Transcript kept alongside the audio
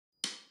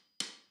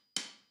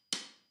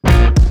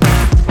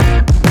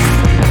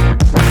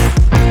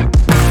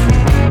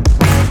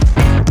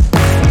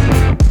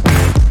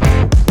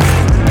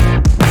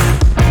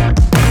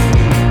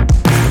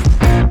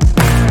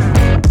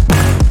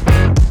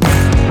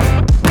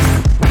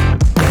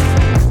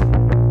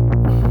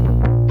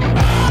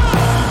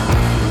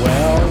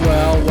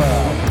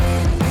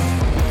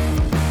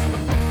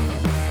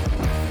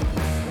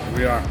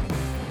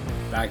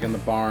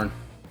barn.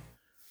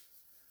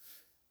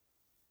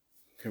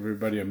 Give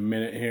everybody a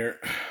minute here.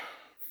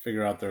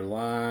 Figure out their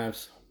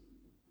lives.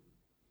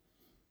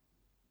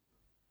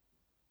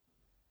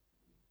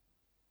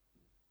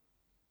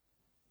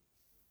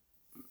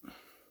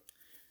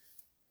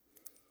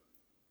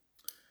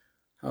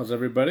 How's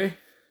everybody?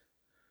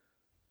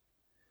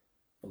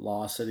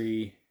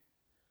 Velocity,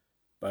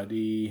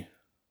 buddy.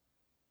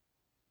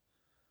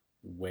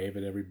 Wave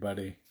at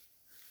everybody.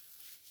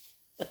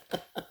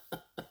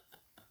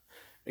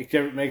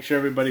 Make sure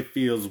everybody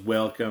feels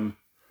welcome.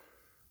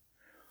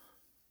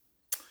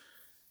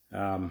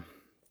 It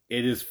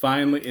is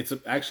finally. It's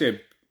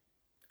actually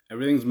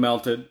everything's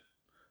melted.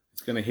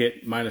 It's gonna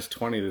hit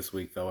 -20 this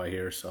week, though, I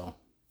hear. So,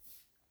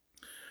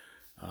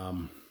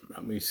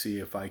 let me see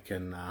if I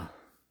can.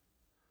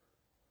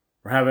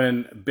 We're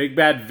having Big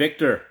Bad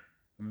Victor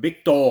with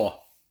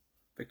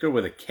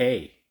a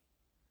K.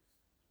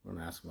 I'm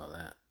gonna ask about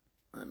that.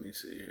 Let me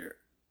see here.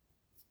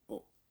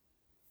 Oh.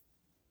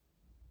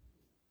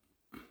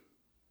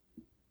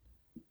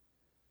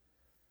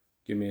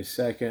 Give me a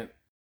second.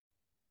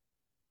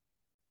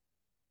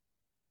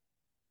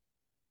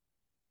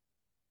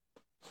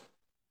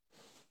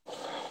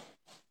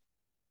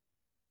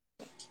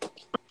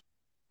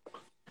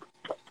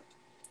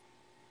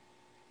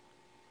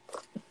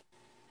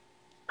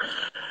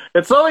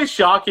 It's always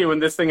shocking when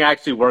this thing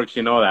actually works.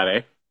 You know that,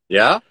 eh?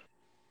 Yeah?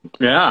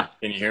 Yeah.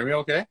 Can you hear me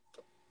okay?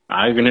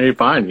 I can hear you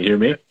fine. You hear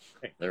me?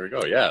 Hey, there we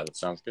go. Yeah, that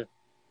sounds good.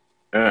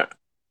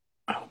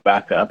 I'll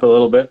back up a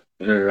little bit.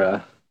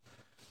 You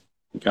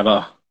got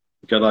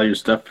all your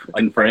stuff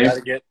in frame. I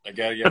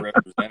gotta get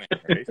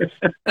represented,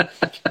 right?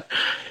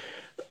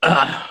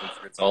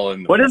 It's all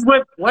in. What is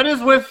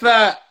with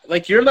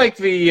like you're like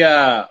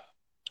the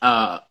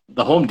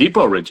Home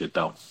Depot rigid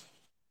though?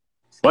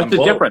 What's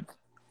the difference?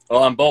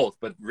 Well, I'm both,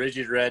 but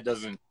Rigid Red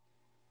doesn't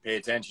pay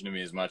attention to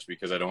me as much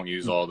because I don't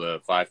use all the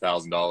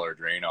 $5,000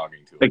 drain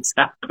hogging tools.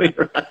 Exactly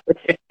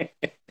right.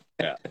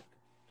 Yeah.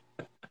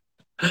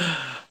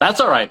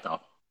 That's all right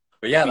though.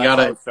 But yeah, that's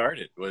how it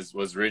started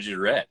was Rigid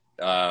Red,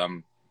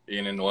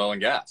 being in oil and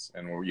gas,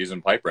 and we're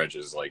using pipe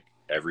wrenches like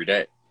every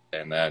day.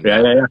 And then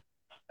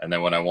And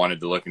then when I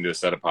wanted to look into a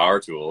set of power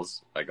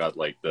tools, I got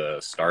like the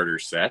starter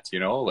set,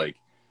 like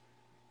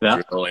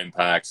drill,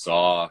 impact,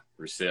 saw,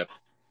 recip.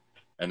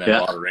 And then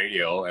bought a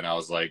radio, and I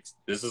was like,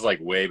 this is like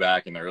way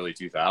back in the early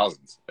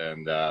 2000s.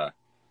 And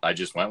I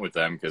just went with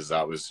them because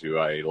that was who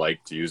I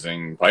liked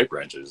using pipe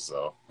wrenches.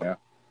 So, yeah.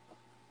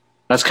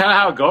 That's kind of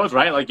how it goes,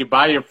 right? Like you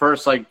buy your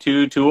first like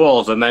 2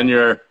 tools, and then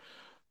you're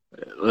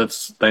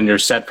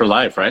set for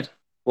life, right?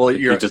 Well,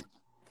 you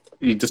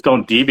just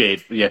don't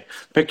deviate. You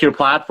pick your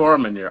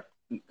platform, and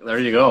there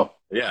you go.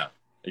 Yeah,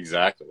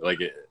 exactly.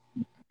 Like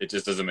it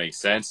just doesn't make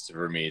sense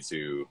for me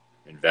to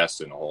invest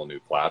in a whole new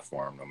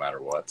platform no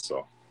matter what.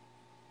 So.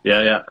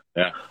 Yeah.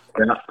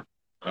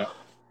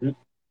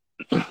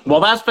 Well,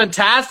 that's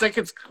fantastic.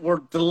 We're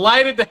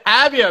delighted to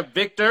have you,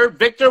 Victor.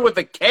 Victor with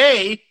a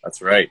K.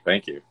 That's right.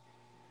 Thank you.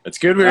 It's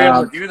good we were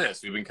able to do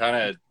this. We've been kind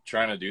of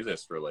trying to do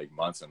this for like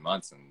months and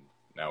months, and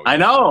now I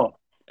know.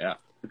 Yeah.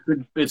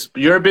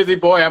 You're a busy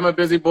boy. I'm a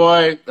busy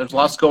boy. There's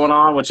lots going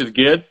on, which is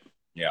good.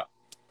 Yeah.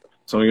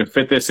 So we can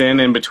fit this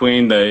in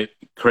between the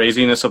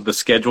craziness of the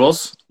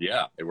schedules.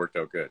 Yeah, it worked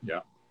out good.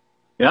 Yeah.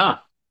 Yeah.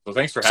 So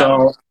thanks for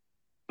having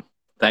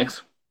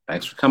us.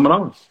 Thanks for coming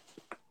on.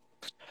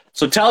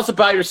 So tell us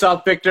about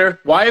yourself, Victor.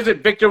 Why is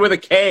it Victor with a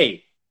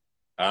K?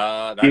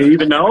 Do you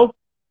even know?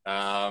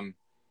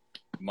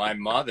 My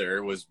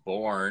mother was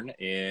born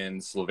in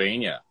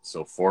Slovenia,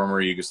 so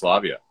former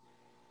Yugoslavia.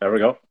 There we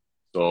go.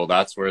 So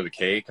that's where the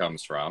K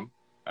comes from.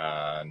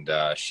 And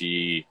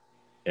she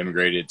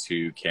immigrated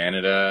to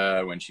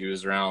Canada when she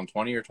was around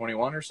 20 or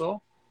 21 or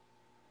so.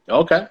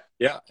 Okay.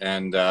 Yeah,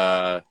 and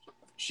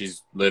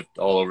she's lived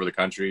all over the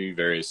country,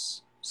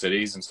 various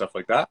cities and stuff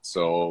like that.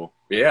 So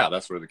yeah,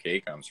 that's where the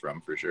K comes from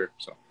for sure.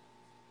 So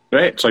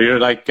great. So you're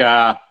like,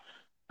 are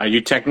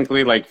you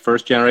technically like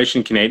first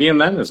generation Canadian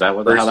then? Is that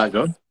how that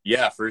goes?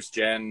 Yeah, first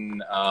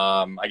gen.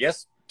 I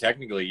guess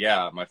technically,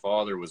 yeah. My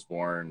father was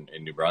born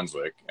in New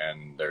Brunswick,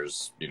 and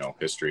there's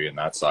history in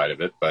that side of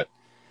it. But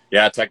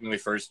yeah, technically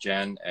first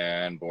gen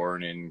and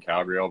born in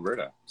Calgary,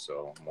 Alberta.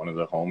 So one of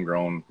the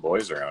homegrown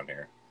boys around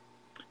here.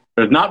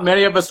 There's not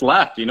many of us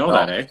left. You know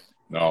that, eh?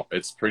 No,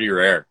 it's pretty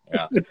rare.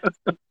 Yeah.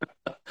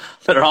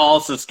 They're all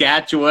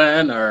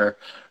Saskatchewan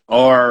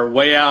or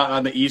way out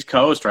on the East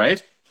Coast,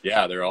 right?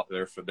 Yeah,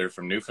 they're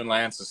from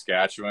Newfoundland,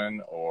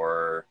 Saskatchewan,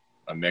 or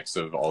a mix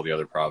of all the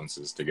other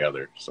provinces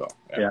together. So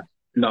yeah.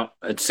 No,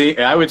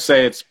 I would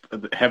say it's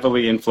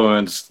heavily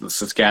influenced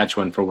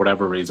Saskatchewan for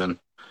whatever reason,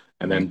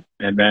 and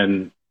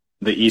then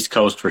the East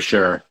Coast for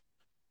sure,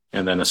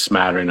 and then a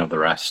smattering of the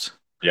rest.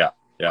 Yeah,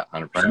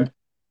 100%.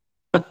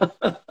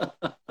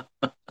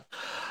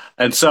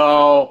 And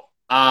so,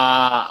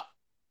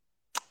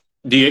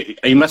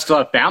 you must still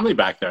have family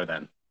back there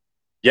then?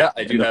 Yeah,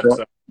 I do have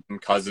some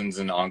cousins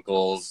and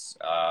uncles.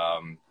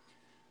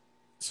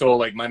 So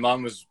like my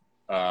mom was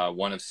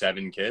one of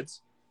 7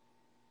 kids.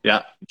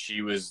 Yeah.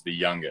 She was the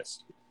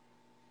youngest.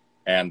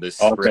 And the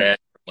spread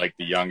like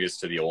the youngest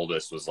to the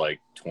oldest was like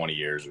 20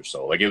 years or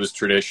so. Like it was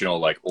traditional,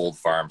 like old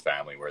farm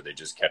family where they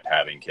just kept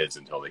having kids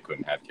until they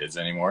couldn't have kids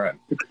anymore. And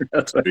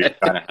That's we right.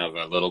 kind of have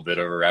a little bit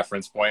of a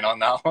reference point on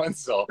that one.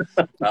 So,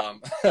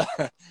 um,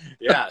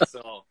 yeah.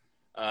 So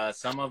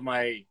some of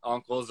my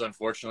uncles,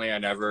 unfortunately, I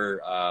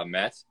never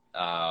met.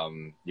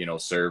 You know,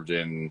 served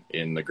in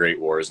the Great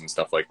Wars and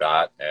stuff like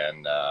that,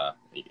 and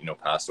you know,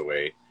 passed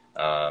away.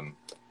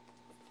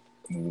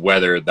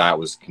 Whether that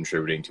was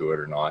contributing to it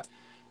or not.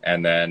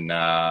 And then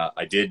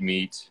I did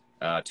meet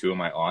two of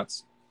my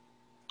aunts,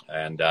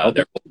 and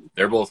Okay.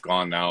 they're both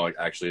gone now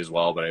actually as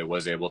well. But I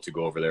was able to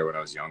go over there when I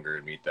was younger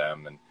and meet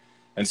them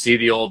and see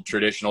the old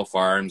traditional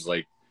farms.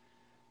 Like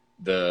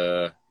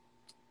the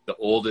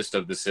oldest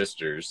of the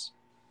sisters,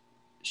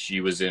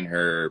 she was in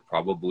her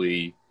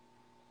probably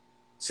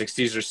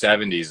 60s or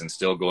 70s and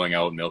still going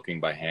out milking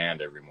by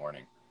hand every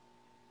morning.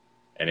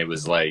 And it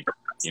was like,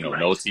 you know,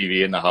 no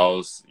TV in the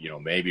house, you know,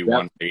 maybe Yep.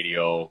 one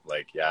radio.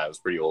 Like, yeah, it was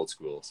pretty old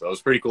school. So it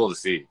was pretty cool to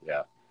see.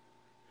 Yeah.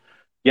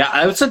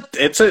 Yeah,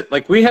 it's a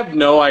like we have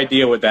no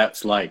idea what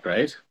that's like,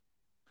 right?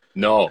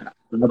 No.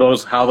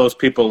 How those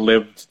people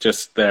lived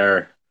just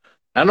their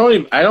I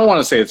don't want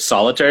to say it's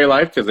solitary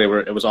life because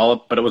it was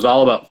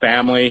all about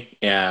family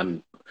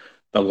and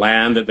the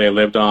land that they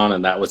lived on,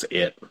 and that was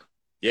it,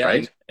 Yeah. And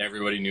right?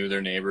 everybody knew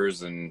their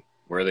neighbors and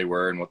where they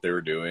were and what they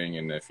were doing.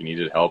 And if you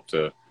needed help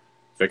to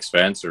fix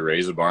fence or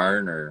raise a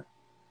barn or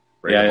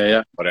break Yeah, a yeah,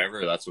 yeah.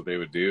 whatever, that's what they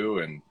would do.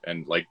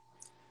 And like,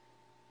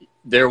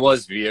 there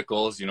was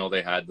vehicles, you know,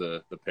 they had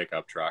the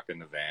pickup truck and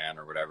the van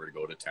or whatever to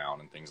go to town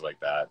and things like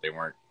that. They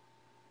weren't,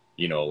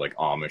 you know, like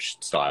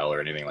Amish style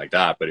or anything like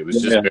that, but it was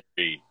just Yeah.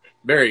 very,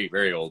 very,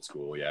 very old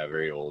school. Yeah,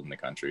 very old in the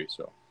country.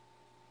 So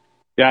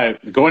Yeah,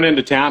 going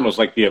into town was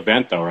like the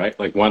event, though, right?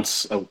 Like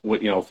once, you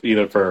know,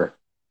 either for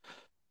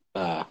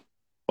uh,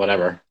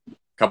 whatever. a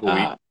couple weeks.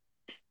 Uh,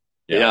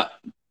 Yeah, yeah,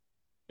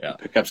 yeah.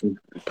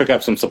 pick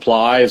up some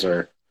supplies,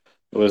 or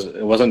it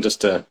wasn't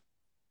just to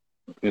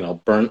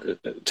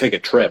take a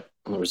trip.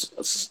 There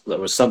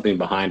was something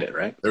behind it,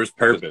 right? There was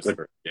purpose.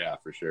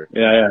 For sure.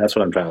 Yeah, yeah, that's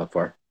what I'm trying to look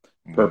for.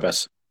 Mhm.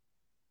 Purpose.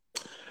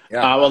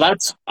 Yeah. Well,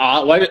 that's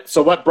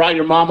so. What brought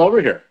your mom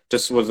over here?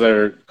 Just was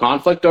there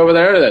conflict over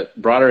there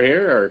that brought her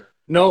here, or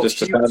No, just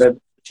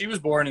decided? she was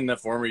born in the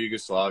former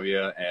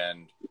Yugoslavia,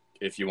 and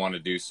if you want to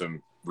do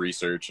some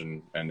research,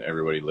 and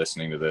everybody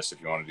listening to this,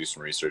 if you want to do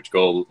some research,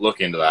 go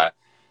look into that.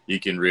 You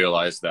can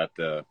realize that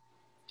the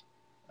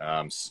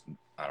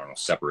I don't know,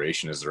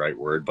 separation is the right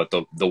word, but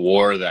the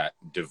war that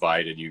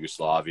divided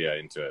Yugoslavia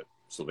into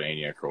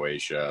Slovenia,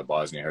 Croatia,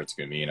 Bosnia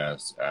Herzegovina,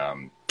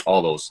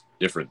 all those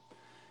different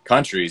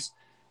countries,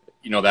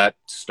 you know, that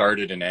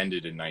started and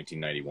ended in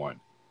 1991.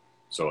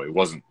 So it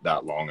wasn't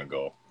that long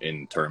ago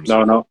in terms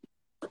No, of no.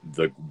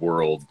 the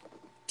world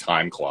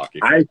time clock.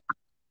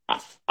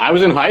 I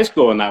was in high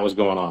school when that was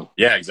going on.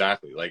 Yeah,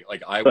 exactly. Like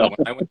when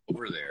I went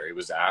over there, it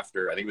was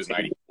after, I think it was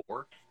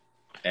 94,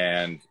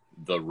 and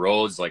the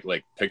roads, like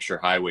picture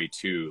Highway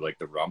 2, like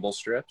the rumble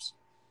strips.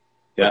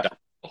 Yeah. Like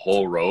the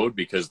whole road,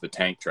 because the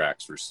tank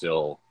tracks were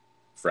still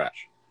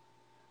fresh.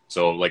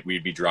 So like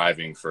we'd be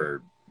driving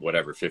for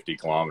whatever 50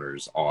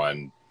 kilometers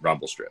on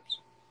rumble strips.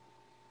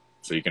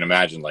 So you can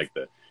imagine like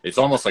it's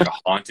almost like a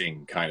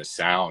haunting kind of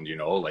sound, you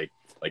know, like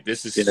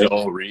this is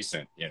so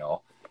recent, you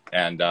know.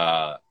 And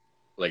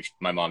like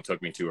my mom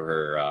took me to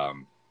her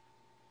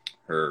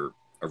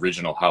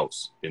original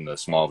house in the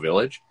small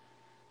village.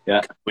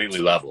 Yeah. Completely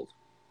leveled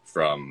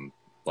from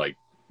like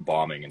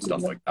bombing and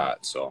stuff like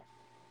that. So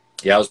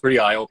yeah, it was pretty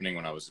eye-opening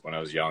when I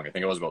was young. I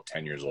think I was about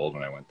 10 years old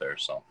when I went there.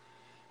 So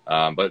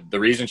but the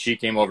reason she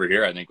came over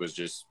here, I think, was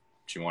just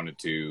she wanted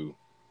to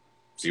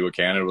see what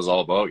Canada was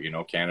all about. You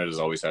know, Canada's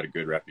always had a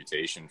good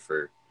reputation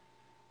for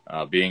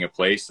being a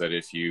place that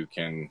if you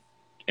can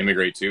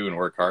immigrate to and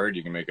work hard,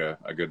 you can make a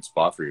good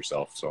spot for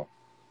yourself. So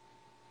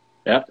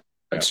Yeah,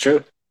 that's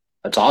true.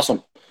 That's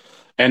awesome.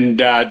 And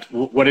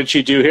what did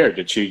she do here?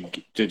 Did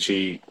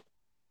she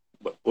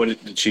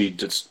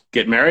just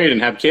get married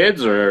and have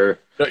kids, or?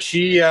 But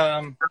she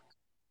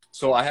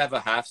so I have a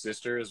half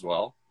sister as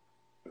well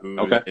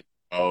who is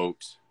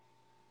about,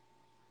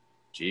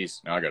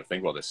 geez, now I got to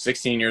think about this,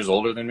 16 years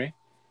older than me.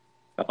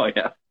 Oh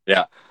yeah.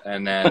 Yeah.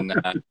 And then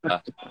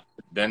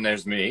then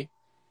there's me.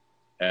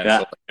 And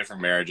so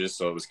different marriages,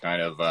 so it was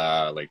kind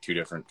of like two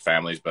different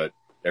families, but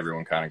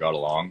everyone kind of got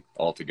along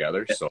all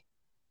together. So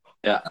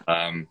yeah.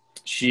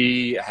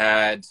 She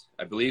had,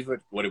 I believe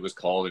what it was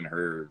called in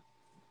her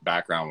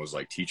background was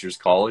like teachers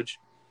college.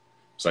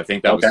 So I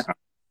think that was kind of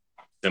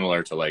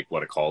similar to like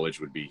what a college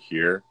would be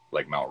here,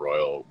 like Mount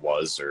Royal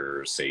was,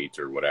 or SAIT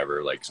or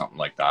whatever, like something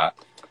like that.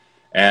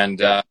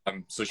 And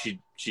so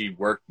she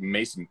worked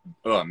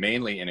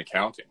mainly in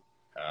accounting,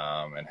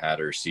 and had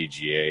her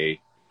CGA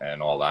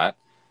and all that,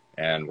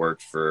 and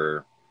worked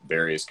for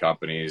various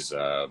companies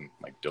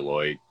like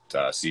Deloitte,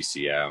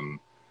 CCM,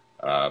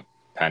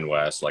 Penn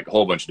West, like a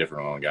whole bunch of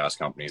different oil and gas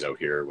companies out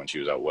here when she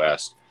was out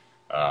west,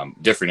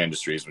 different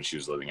industries when she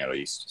was living out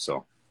east.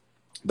 So,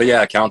 but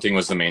yeah, accounting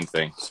was the main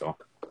thing. So,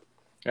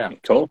 yeah,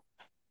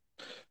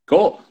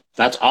 Cool.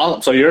 That's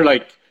awesome. So you're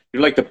like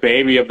You're like the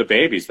baby of the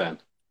babies then.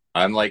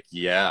 I'm like,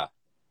 yeah,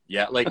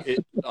 yeah. Like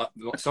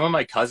some of my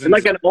You're cousins,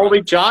 like an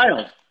only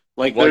child.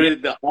 Like well,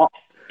 yeah,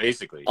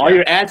 basically, all yeah.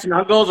 your aunts and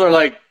uncles are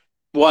like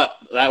what?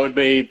 That would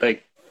be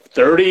like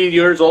 30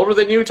 years older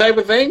than you type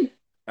of thing.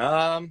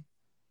 Um,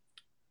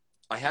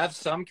 I have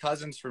some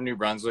cousins from New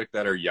Brunswick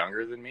that are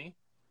younger than me.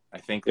 I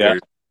think Yeah.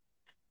 there's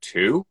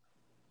two,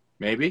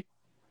 maybe.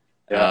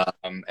 Yeah.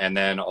 And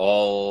then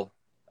all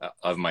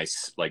of my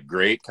like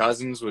great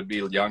cousins would be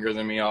younger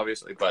than me,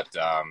 obviously. But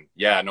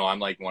yeah, no, I'm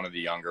like one of the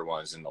younger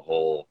ones in the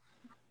whole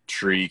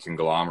tree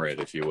conglomerate,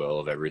 if you will,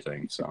 of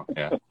everything. So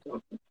yeah,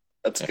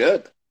 That's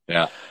good.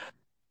 yeah.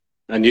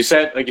 And you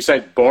said, like you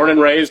said, born and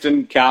raised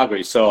in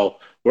Calgary. So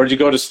where'd you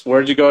go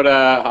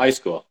to high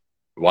school?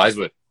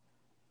 Wisewood.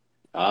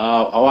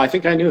 Oh, I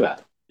think I knew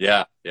that.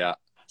 Yeah, yeah.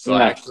 So I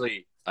Yeah.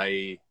 actually,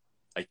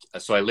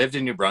 so I lived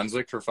in New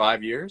Brunswick for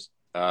 5 years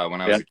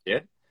when I Yeah. was a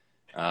kid.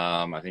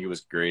 I think it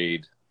was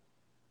grade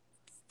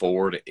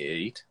 4 to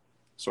 8,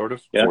 sort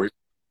of. Yeah.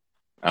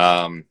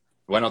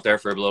 Went out there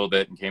for a little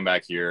bit and came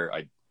back here.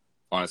 I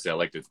honestly, I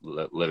liked it,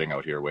 living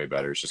out here way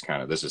better. It's just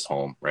kind of, this is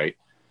home, right?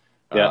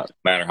 Yeah. No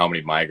matter how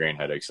many migraine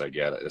headaches I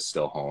get, it's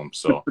still home.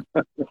 So,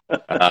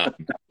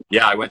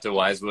 yeah, I went to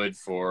Wisewood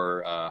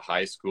for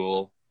high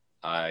school.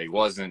 I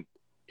wasn't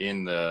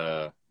in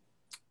the,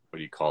 what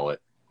do you call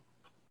it,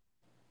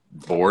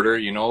 border,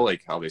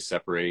 like how they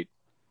separate.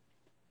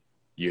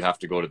 You have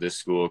to go to this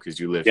school because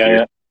you live Yeah. here.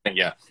 Yeah. And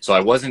yeah, so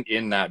I wasn't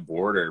in that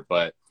border,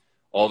 but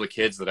all the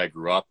kids that I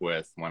grew up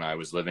with when I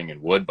was living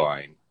in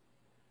Woodbine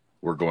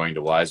were going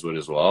to Wisewood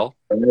as well.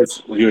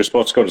 You were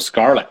supposed to go to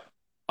Scarlet.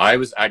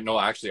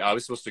 Actually, I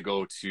was supposed to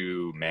go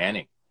to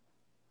Manning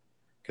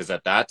because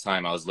at that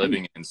time I was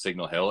living in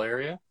Signal Hill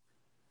area.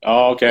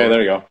 Oh, okay.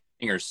 There you go.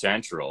 Or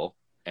Central.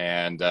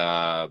 And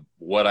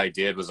what I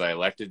did was I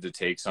elected to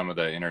take some of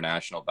the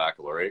international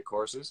baccalaureate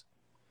courses.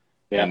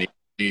 Yeah. And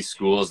these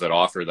schools that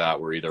offer that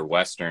were either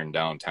Western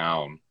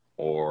downtown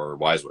or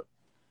Wisewood.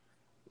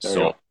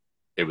 So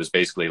it was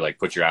basically like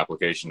put your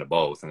application to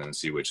both and then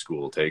see which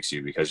school takes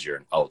you because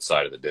you're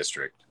outside of the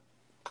district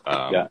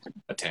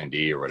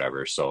attendee or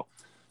whatever. So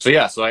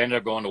yeah, so I ended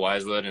up going to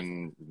Wisewood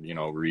and,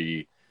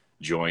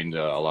 rejoined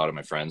a lot of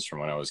my friends from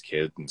when I was a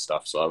kid and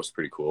stuff. So that was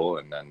pretty cool.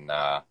 And then,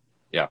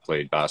 yeah,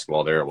 played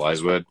basketball there at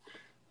Wisewood,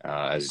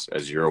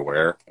 as you're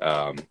aware.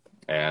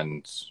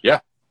 And yeah.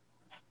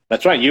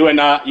 That's right. You and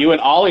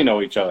Ollie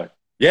know each other.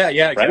 Yeah,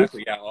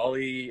 exactly. Right? Yeah,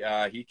 Ollie,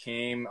 he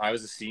came. I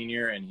was a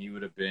senior, and he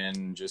would have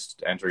been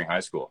just entering high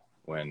school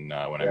when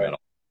I met him.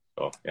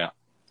 So yeah,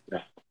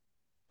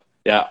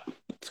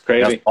 it's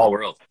crazy.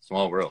 Yeah,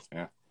 small world.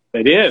 Yeah,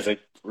 it is,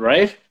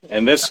 right?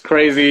 And this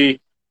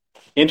crazy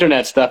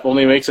internet stuff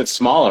only makes it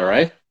smaller,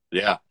 right?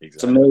 Yeah, exactly.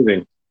 It's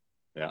amazing.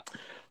 Yeah.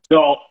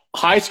 So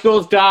high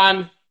school's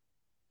done.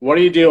 What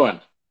are you doing?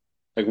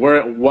 Like,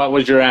 what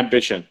was your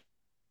ambition?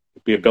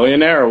 Be a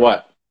billionaire or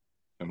what?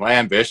 My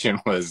ambition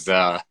was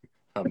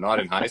I'm not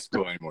in high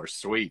school anymore.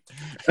 Sweet.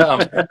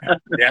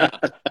 Yeah.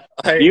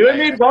 You and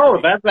me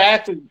both. That's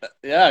actually,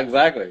 yeah,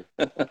 exactly.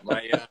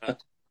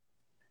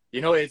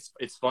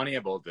 It's funny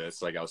about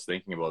this. Like I was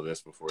thinking about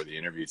this before the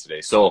interview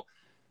today. So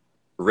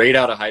right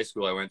out of high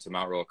school, I went to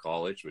Mount Royal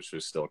College, which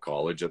was still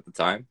college at the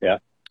time. Yeah.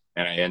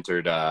 And I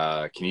entered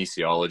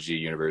kinesiology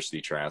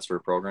university transfer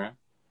program.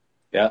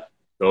 Yeah.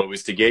 So it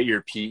was to get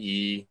your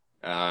PE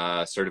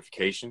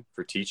certification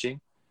for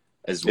teaching,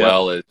 as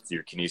well as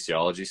your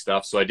kinesiology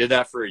stuff. So I did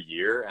that for a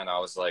year and I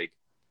was like,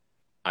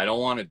 I don't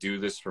want to do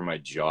this for my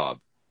job.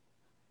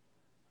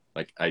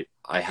 Like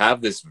I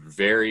have this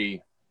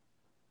very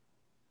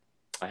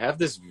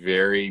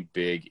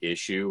big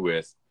issue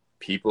with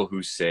people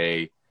who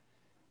say,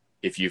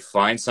 if you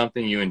find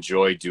something you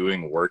enjoy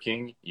doing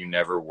working, you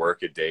never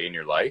work a day in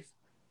your life.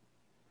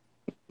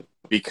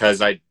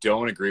 Because I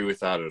don't agree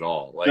with that at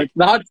all. Like, it's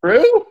not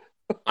true.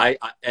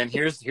 And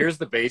here's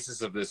the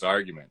basis of this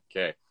argument.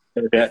 Okay.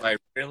 If I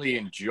really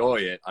enjoy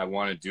it, I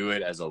want to do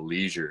it as a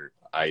leisure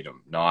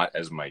item, not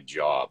as my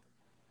job.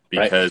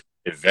 Because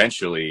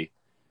eventually,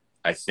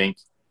 I think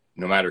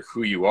no matter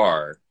who you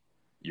are,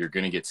 you're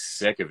going to get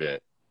sick of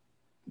it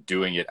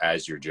doing it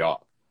as your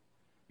job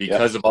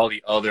because of all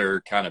the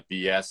other kind of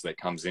BS that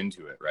comes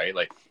into it, right?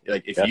 Like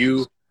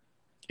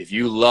if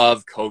you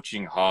love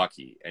coaching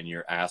hockey and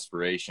your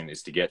aspiration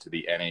is to get to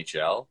the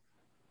NHL,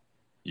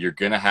 you're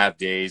going to have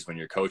days when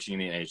you're coaching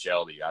in the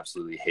NHL that you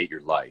absolutely hate your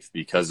life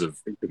because of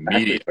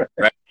media,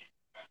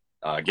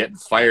 right? Getting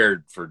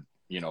fired for,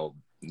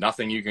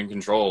 nothing you can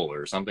control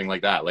or something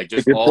like that. Like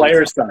just all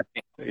player stuff.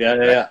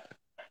 Yeah.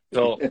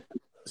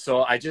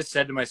 So I just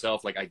said to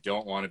myself, like, I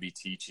don't want to be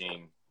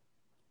teaching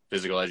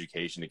physical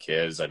education to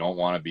kids. I don't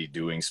want to be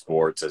doing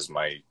sports as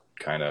my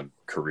kind of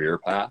career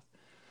path.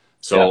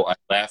 So I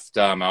left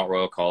Mount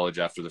Royal College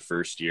after the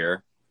first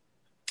year.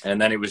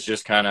 And then it was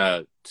just kind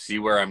of see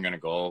where I'm going to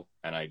go.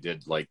 And I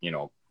did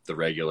the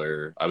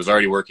regular, I was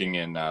already working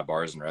in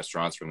bars and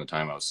restaurants from the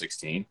time I was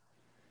 16.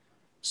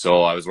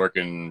 So I was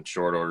working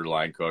short order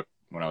line cook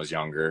when I was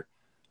younger.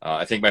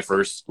 I think my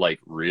first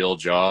real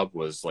job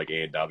was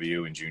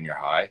A&W in junior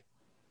high.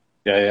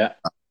 Yeah.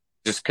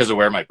 just because of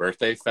where my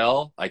birthday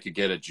fell, I could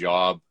get a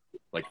job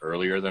like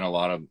earlier than a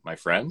lot of my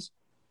friends.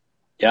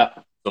 Yeah.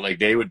 So like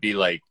they would be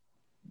like,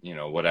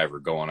 whatever,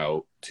 going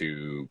out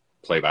to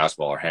play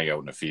basketball or hang out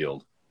in the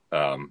field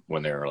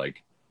when they were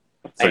like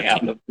 13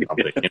 something,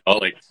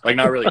 like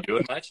not really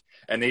doing much.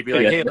 And they'd be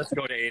like, hey, let's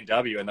go to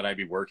A&W. And then I'd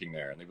be working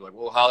there. And they'd be like,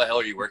 well, how the hell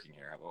are you working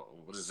here? Well,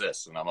 what is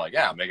this? And I'm like,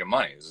 yeah, I'm making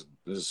money. This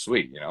is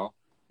sweet. I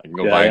can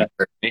go buy a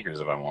pair of sneakers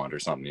if I want or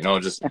something,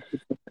 just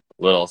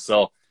little.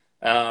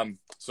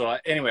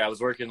 Anyway, I was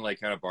working like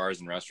kind of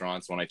bars and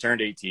restaurants. When I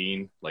turned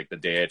 18, like the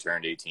day I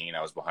turned 18,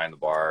 I was behind the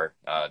bar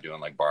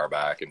doing like bar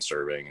back and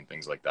serving and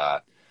things like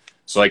that.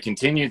 So I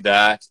continued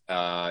that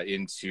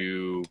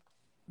into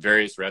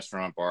various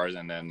restaurant bars,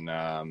 and then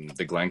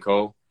the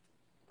Glencoe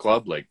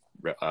club, like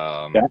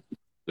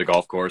the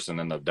golf course, and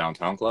then the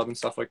downtown club and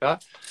stuff like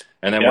that.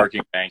 And then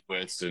working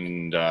banquets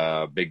and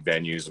big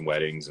venues and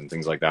weddings and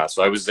things like that.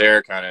 So I was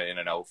there kind of in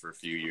and out for a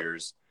few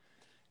years.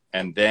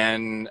 And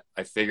then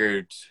I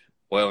figured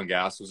oil and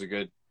gas was a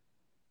good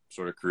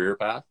sort of career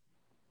path.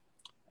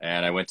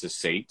 And I went to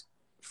SAIT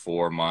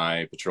for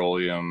my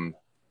petroleum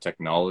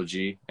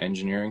technology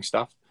engineering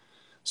stuff.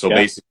 So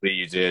basically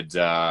you did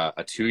a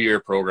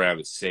 2-year program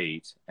at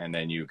SAIT, and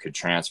then you could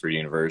transfer to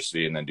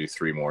university and then do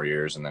 3 more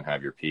years and then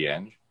have your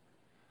PEng.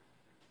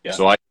 Yeah.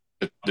 So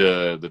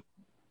the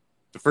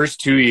first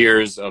 2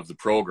 years of the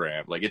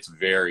program, like it's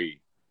very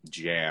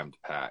jammed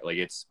packed. Like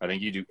I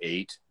think you do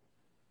 8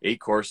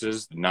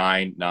 courses,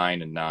 9,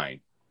 9, and 9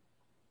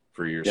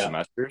 for your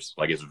semesters.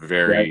 Like it's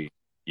very,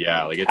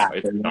 like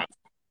it's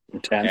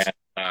intense.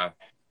 And,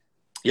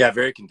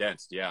 very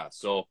condensed. Yeah.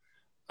 So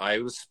I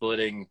was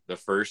splitting the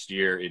first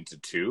year into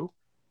 2.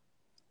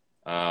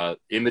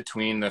 In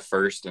between the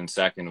first and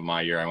second of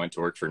my year, I went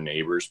to work for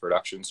Neighbors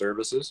Production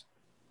Services.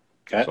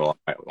 Okay. So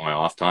my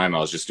off time, I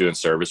was just doing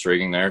service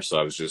rigging there. So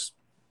I was just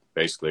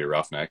basically a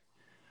roughneck.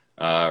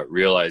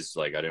 Realized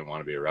like I didn't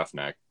want to be a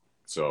roughneck.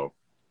 So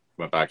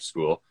went back to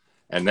school.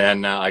 And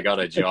then I got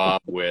a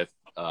job with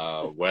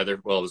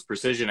it was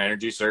Precision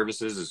Energy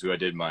Services is who I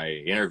did my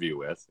interview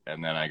with.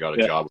 And then I got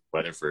a job with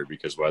Weatherford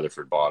because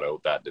Weatherford bought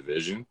out that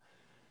division.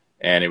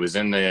 And it was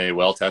in the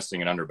well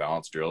testing and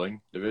underbalance drilling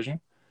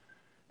division.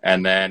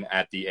 And then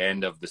at the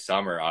end of the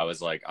summer, I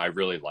was like, I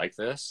really like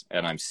this.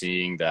 And I'm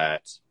seeing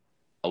that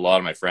a lot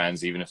of my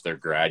friends, even if they're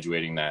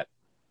graduating that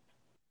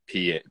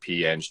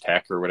PEng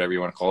Tech or whatever you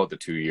want to call it, the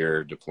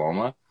 2-year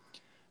diploma,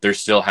 they're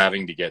still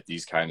having to get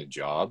these kind of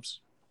jobs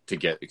to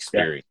get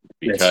experience.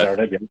 Because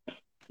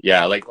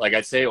like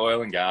I'd say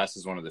oil and gas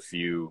is one of the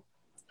few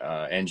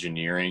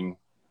engineering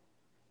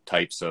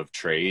types of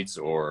trades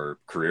or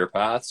career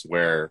paths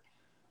where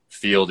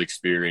field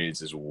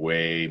experience is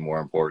way more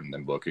important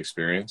than book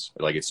experience.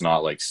 Like it's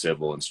not like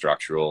civil and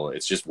structural.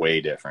 It's just way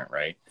different,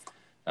 right?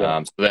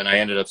 So then I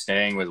ended up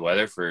staying with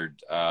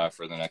Weatherford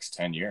for the next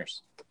 10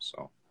 years.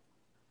 So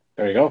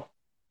there you go.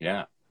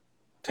 Yeah.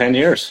 10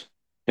 years.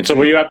 And so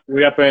were you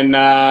up in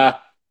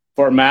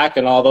Fort Mac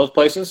and all those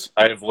places?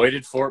 I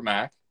avoided Fort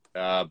Mac,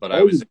 but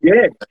I was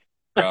I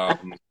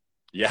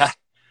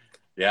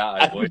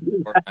avoided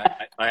Fort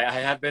Mac. I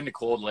have been to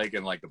Cold Lake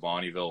and like the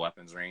Bonnieville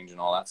Weapons Range and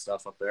all that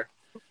stuff up there.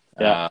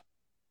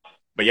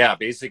 But yeah,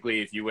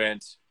 basically if you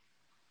went,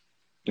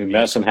 did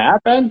medicine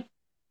happen?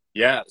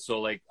 Yeah,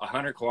 so like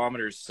 100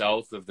 kilometers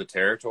south of the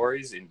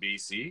territories in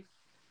BC.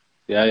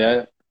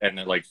 Yeah. And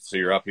then so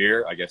you're up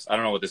here, I guess. I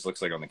don't know what this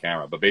looks like on the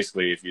camera, but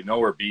basically if you know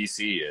where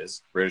BC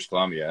is, British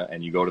Columbia,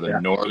 and you go to the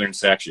northern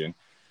section,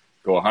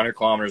 go 100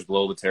 kilometers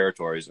below the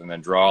territories, and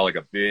then draw like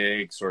a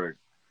big sort of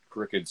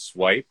crooked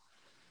swipe,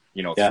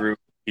 through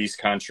Peace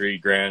Country,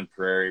 Grand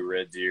Prairie,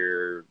 Red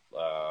Deer,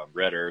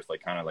 Red Earth,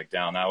 like kind of like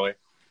down that way,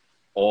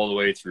 all the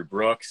way through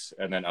Brooks,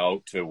 and then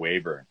out to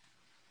Weyburn.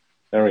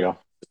 There we go.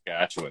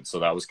 Saskatchewan. So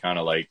that was kind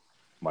of like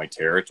my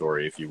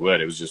territory, if you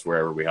would. It was just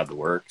wherever we had the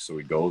work, so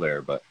we'd go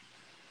there. But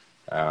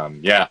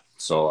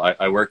so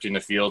I worked in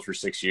the field for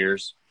 6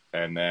 years,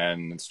 and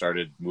then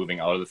started moving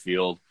out of the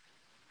field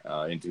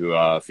into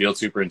a field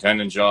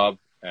superintendent job,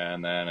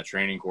 and then a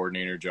training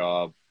coordinator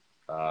job,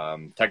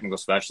 technical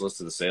specialist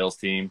to the sales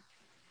team.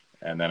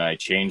 And then I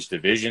changed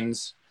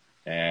divisions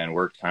and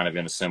worked kind of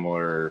in a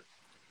similar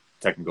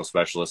technical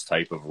specialist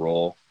type of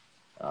role.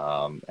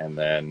 And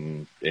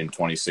then in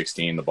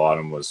 2016, the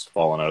bottom was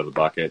falling out of the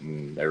bucket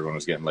and everyone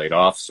was getting laid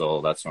off.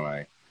 So that's when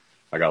I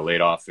got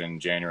laid off in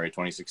January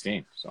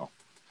 2016. So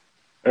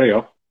there you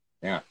go.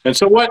 Yeah. And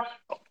so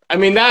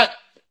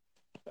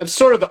it's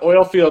sort of the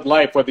oil field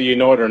life, whether you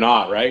know it or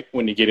not, right?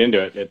 When you get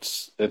into it,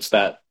 it's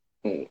that,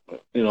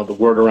 the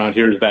word around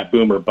here is that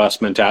boom or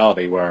bust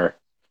mentality where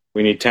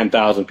we need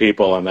 10,000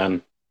 people. And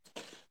then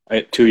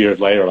 2 years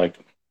later, like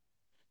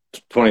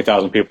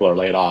 20,000 people are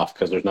laid off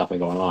because there's nothing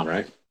going on,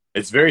 right?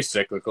 It's very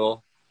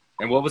cyclical.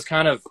 And what was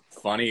kind of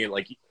funny,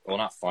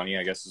 not funny,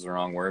 I guess is the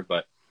wrong word,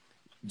 but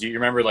do you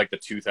remember like the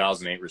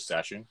 2008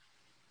 recession?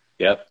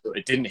 Yep.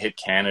 It didn't hit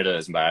Canada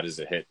as bad as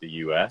it hit the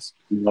U.S.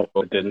 No,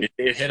 it didn't.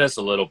 It hit us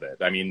a little bit.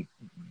 I mean,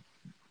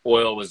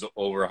 oil was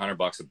over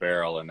 $100 a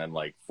barrel, and then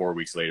like 4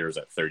 weeks later it was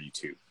at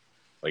 32.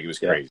 Like it was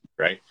crazy,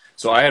 right?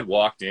 So I had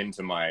walked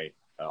into my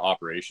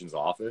operations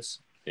office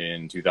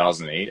in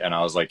 2008, and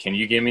I was like, "Can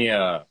you give me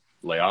a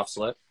layoff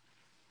slip?"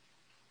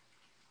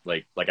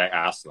 Like I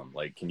asked them,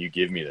 like, "Can you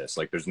give me this?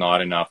 Like, there's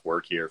not enough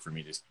work here for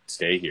me to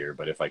stay here,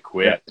 but if I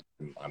quit,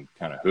 I'm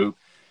kind of hooped."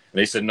 And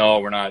they said, "No,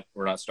 we're not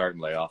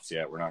starting layoffs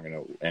yet. We're not going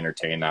to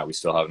entertain that. We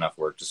still have enough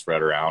work to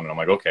spread around." And I'm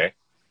like, "Okay."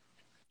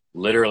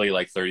 Literally,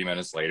 like 30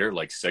 minutes later,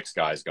 like 6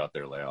 guys got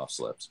their layoff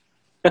slips.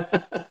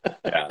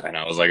 Yeah, and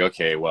I was like,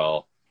 "Okay,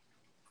 well."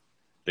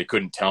 They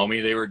couldn't tell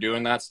me they were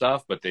doing that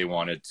stuff, but they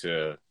wanted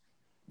to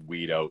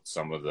weed out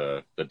some of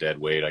the dead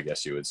weight, I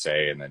guess you would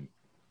say. And then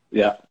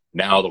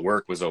now the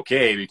work was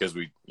okay because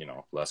we,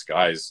 less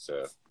guys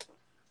to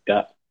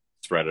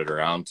spread it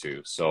around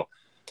to. So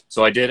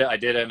I did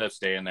end up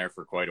staying there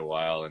for quite a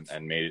while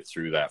and made it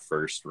through that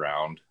first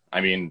round.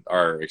 I mean,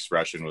 our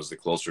expression was the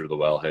closer to the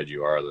wellhead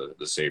you are,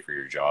 the safer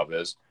your job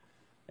is.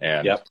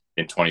 And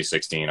in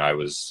 2016, I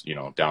was,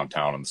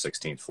 downtown on the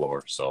 16th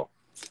floor. So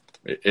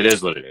it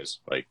is what it is.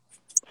 Like,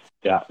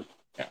 yeah.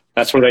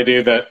 That's where they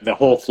do the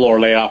whole floor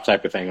layoff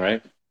type of thing,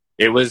 right?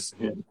 It was.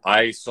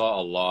 I saw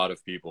a lot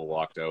of people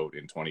walked out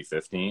in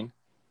 2015.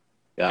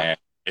 Yeah,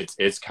 and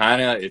it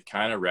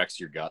kind of wrecks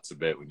your guts a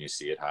bit when you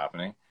see it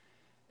happening,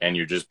 and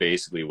you're just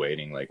basically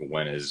waiting, like,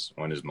 when is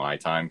my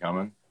time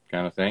coming,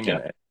 kind of thing.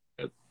 Yeah.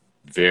 And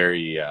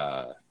very,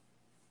 I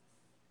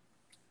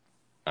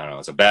don't know.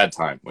 It's a bad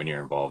time when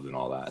you're involved in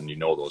all that, and you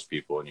know those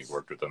people, and you've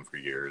worked with them for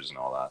years and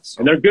all that. So.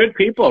 And they're good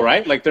people,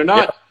 right? Like, they're not.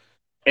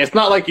 Yeah. It's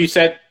not like you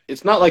said.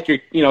 It's not like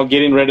you're,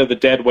 getting rid of the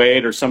dead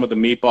weight or some of the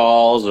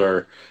meatballs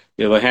or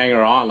the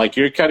hanger on. Like,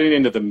 you're cutting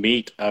into the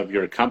meat of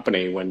your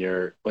company when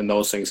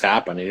those things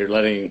happen, and you're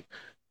letting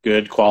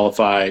good,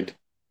 qualified,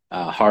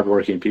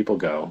 hardworking people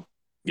go.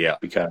 Yeah,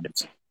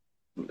 because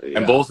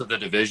and both of the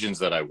divisions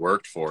that I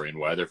worked for in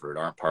Weatherford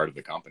aren't part of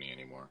the company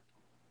anymore.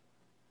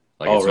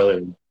 Like, oh,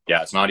 really?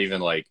 It's not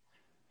even like,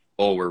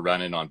 oh, we're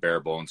running on bare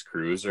bones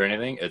crews or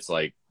anything. It's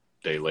like,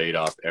 they laid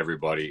off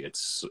everybody.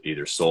 It's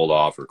either sold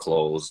off or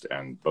closed,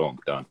 and boom,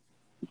 done.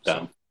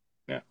 So,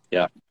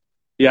 yeah.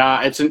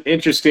 It's an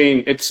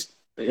interesting. It's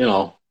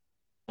I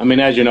mean,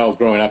 as you know,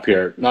 growing up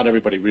here, not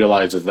everybody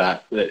realizes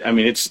that. I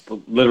mean, it's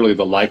literally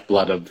the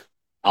lifeblood of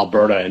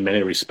Alberta in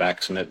many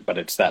respects, but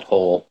it's that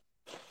whole,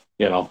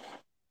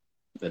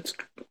 it's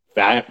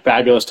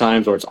fabulous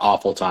times or it's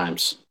awful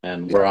times,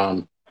 and we're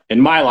on.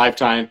 In my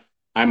lifetime,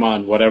 I'm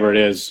on whatever it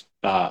is.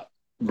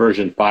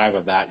 Version 5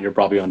 of that. You're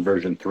probably on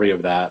version 3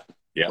 of that.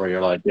 Yeah. Where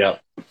you're like, yeah.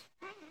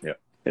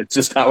 It's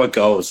just how it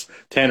goes.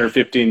 10 or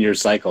 15 year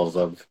cycles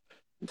of.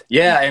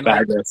 Yeah. And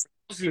like those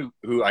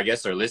who I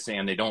guess are listening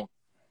and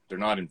they're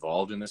not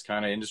involved in this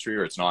kind of industry,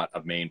 or it's not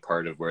a main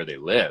part of where they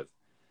live.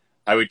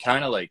 I would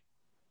kind of like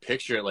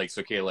picture it like,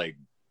 okay, like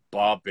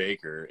Bob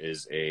Baker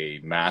is a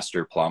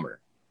master plumber,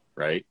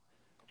 right?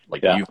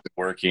 Like you've been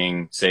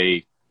working,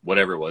 say,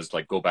 whatever it was,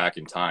 like go back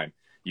in time.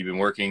 You've been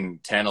working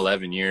 10,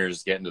 11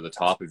 years, getting to the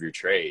top of your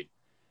trade.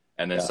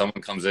 And then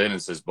someone comes in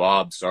and says,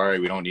 Bob, sorry,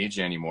 we don't need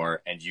you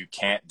anymore. And you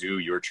can't do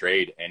your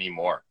trade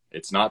anymore.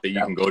 It's not that you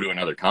can go to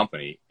another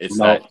company. It's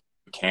that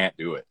you can't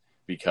do it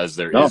because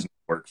there is no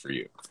work for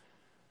you.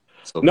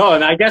 So, no,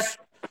 and I guess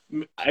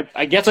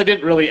I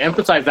didn't really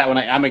emphasize that when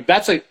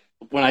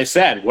when I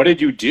said, what did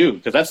you do?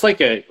 Because that's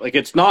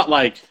it's not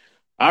like,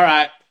 all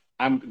right,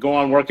 I'm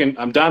done working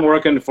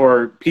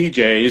for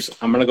PJ's.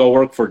 I'm going to go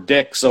work for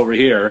Dick's over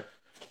here.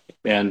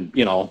 And,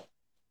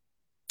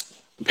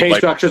 pay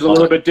structure is a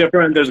little bit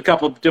different. There's a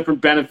couple of different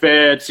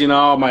benefits.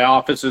 My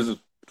office is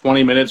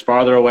 20 minutes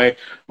farther away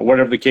or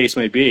whatever the case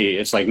may be.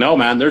 It's like, no,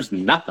 man, there's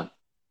nothing.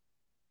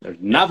 There's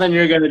nothing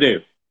you're going to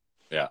do.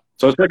 Yeah.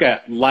 So it's like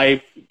a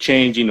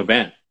life-changing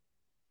event.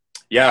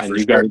 Yeah, and for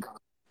sure.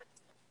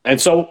 And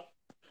so,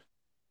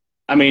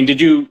 I mean,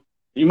 you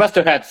must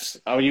have had,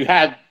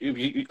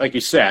 like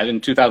you said, in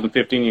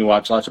 2015, you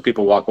watched lots of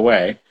people walk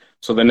away.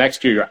 So the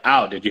next year you're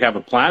out. Did you have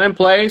a plan in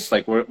place?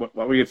 Like, what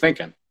were you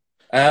thinking?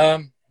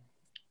 In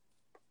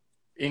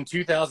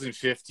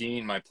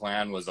 2015, my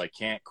plan was I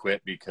can't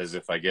quit because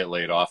if I get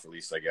laid off, at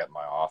least I get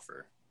my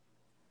offer.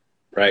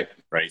 Right.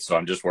 Right. So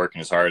I'm just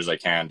working as hard as I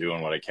can,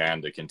 doing what I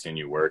can to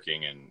continue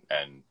working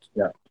and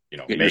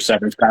get your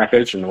severance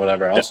package and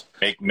whatever else.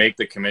 Make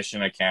the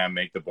commission I can,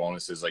 make the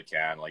bonuses I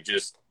can, like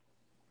just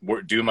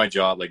do my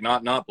job, like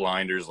not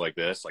blinders like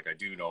this. Like I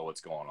do know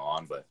what's going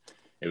on, but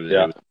it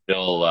was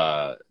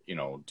still,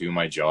 do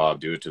my job,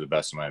 do it to the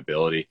best of my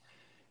ability.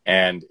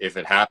 And if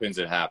it happens,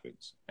 it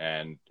happens.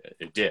 And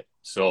it did.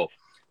 So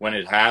when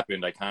it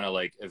happened, I kind of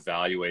like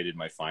evaluated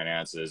my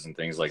finances and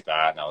things like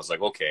that. And I was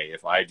like, okay,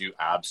 if I do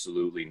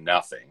absolutely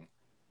nothing,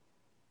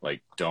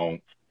 like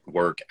don't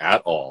work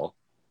at all,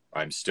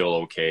 I'm still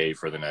okay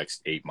for the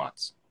next 8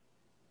 months.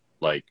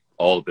 Like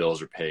all the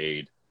bills are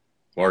paid,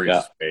 mortgage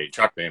is paid,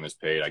 truck payment's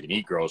paid, I can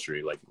eat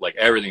grocery, like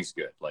everything's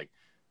good. Like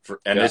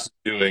this is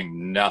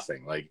doing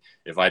nothing. Like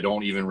if I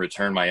don't even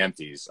return my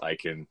empties, I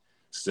can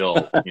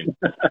still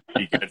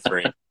be good for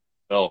it.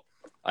 So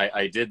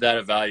I did that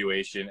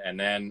evaluation, and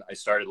then I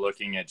started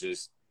looking at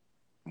just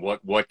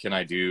what can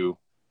I do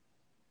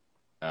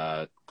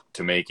to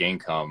make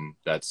income.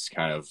 That's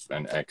kind of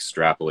an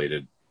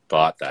extrapolated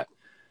thought that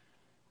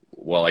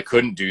well, I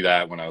couldn't do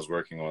that when I was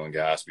working oil and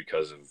gas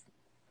because of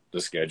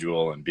the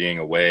schedule and being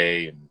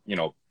away and, you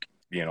know,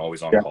 being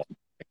always on call,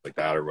 things like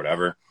that or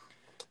whatever.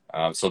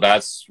 So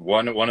that's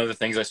one of the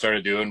things I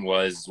started doing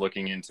was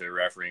looking into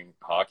refereeing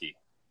hockey.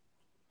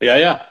 Yeah,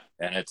 yeah.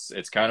 And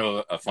it's kind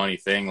of a funny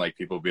thing. Like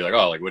people will be like,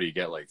 oh, like what do you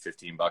get, like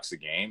 $15 a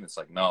game? It's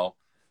like, no,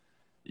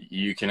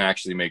 you can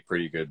actually make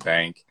pretty good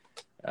bank,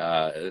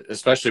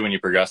 especially when you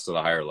progress to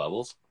the higher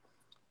levels.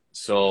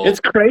 So It's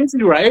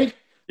crazy, right? I'm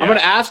yeah, going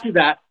to ask you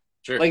that.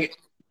 sure. Like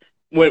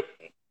when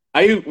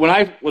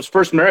I was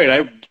first married,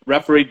 I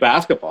refereed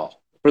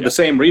basketball for the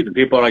same reason.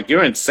 People are like,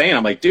 "You're insane."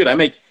 I'm like, "Dude, I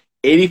make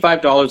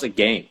 $85 a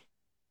game,"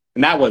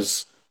 and that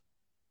was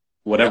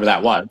whatever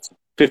that was,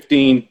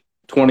 15,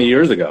 20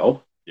 years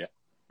ago. Yeah.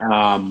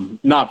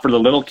 Not for the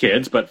little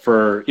kids, but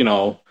for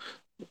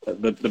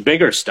the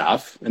bigger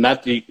stuff. And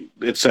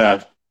it's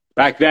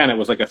back then it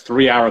was like a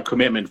 3-hour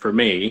commitment for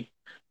me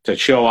to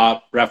show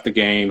up, ref the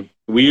game.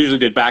 We usually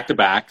did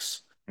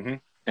back-to-backs, and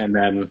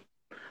then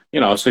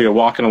so you're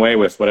walking away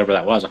with whatever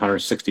that was,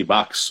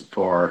 $160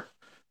 for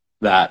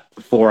that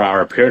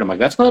 4-hour period. I'm like,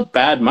 that's not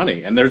bad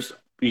money. And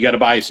you got to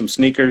buy some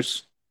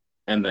sneakers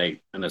and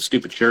a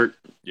stupid shirt.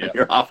 Yeah. And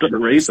you're off to the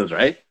races,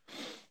 right?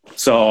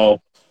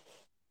 So,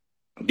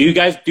 do you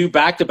guys do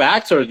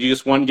back-to-backs or do you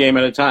just one game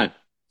at a time?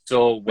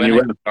 So when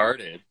I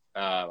started,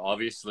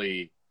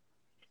 obviously,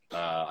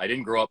 I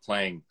didn't grow up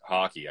playing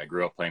hockey. I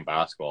grew up playing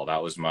basketball.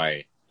 That was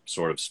my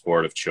sort of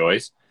sport of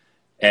choice.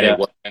 And it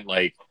wasn't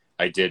like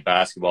I did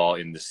basketball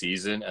in the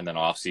season and then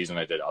off season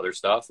I did other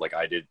stuff. Like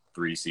I did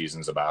 3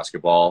 seasons of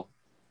basketball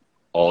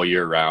all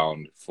year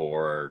round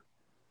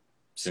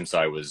since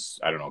I was,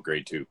 I don't know,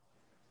 grade 2,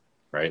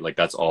 right? Like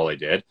that's all I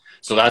did.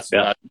 So that's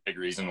a big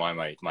reason why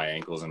my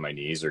ankles and my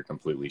knees are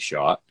completely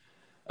shot.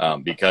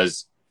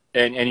 Because,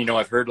 and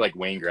I've heard like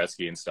Wayne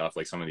Gretzky and stuff,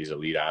 like some of these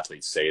elite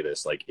athletes say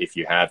this, like if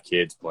you have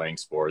kids playing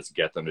sports,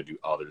 get them to do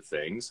other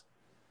things.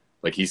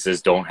 Like he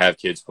says, don't have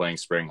kids playing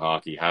spring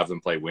hockey, have them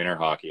play winter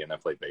hockey and then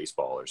play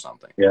baseball or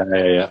something.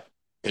 Yeah.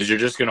 Because you're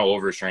just going to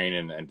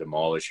overtrain and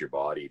demolish your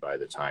body by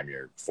the time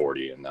you're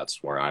 40. And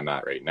that's where I'm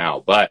at right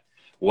now. But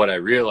what I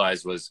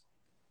realized was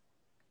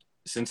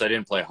since I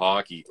didn't play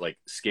hockey, like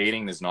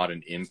skating is not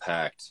an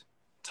impact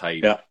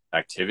type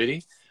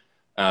activity.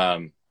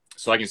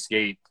 So I can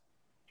skate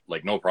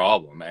like no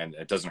problem and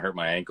it doesn't hurt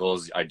my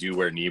ankles. I do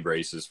wear knee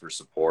braces for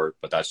support,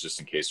 but that's just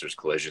in case there's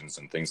collisions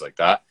and things like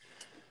that.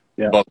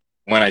 Yeah. But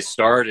when I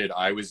started,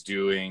 I was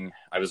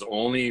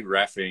only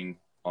reffing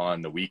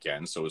on the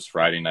weekend. So it was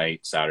Friday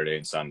night, Saturday,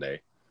 and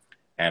Sunday.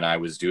 And I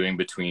was doing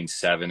between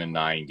 7 and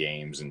 9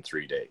 games in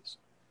 3 days.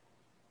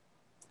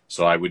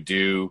 So I would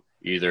do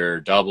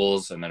either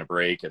doubles and then a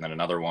break and then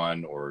another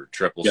one or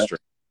triple straight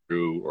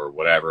through or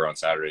whatever on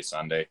Saturday,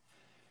 Sunday.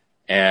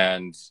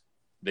 And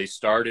they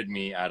started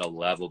me at a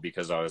level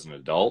because I was an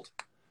adult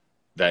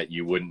that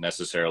you wouldn't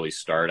necessarily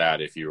start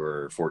at if you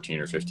were 14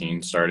 or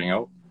 15 starting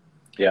out.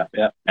 Yeah.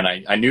 And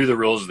I knew the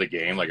rules of the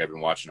game. Like I've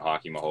been watching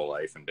hockey my whole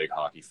life and big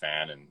hockey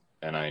fan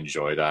and I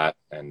enjoy that.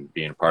 And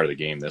being a part of the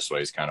game this way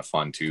is kind of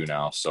fun too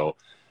now. So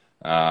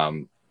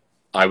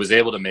I was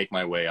able to make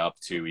my way up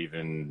to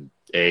even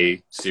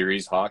A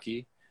series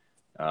hockey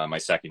my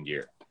second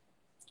year.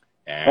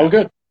 And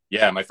good.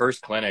 Yeah, my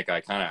first clinic,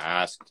 I kind of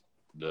asked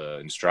the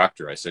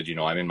instructor, I said,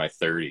 I'm in my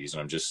 30s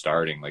and I'm just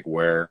starting. Like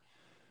where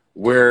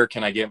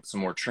can I get some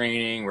more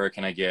training? Where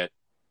can I get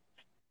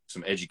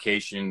some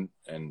education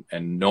and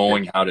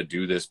knowing how to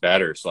do this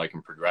better so I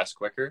can progress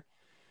quicker?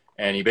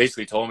 And he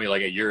basically told me,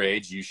 like, at your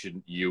age,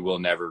 you will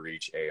never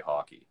reach A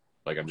hockey.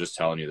 Like, I'm just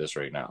telling you this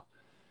right now.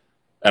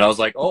 And I was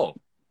like, oh,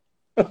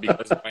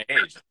 because of my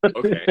age.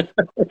 Okay.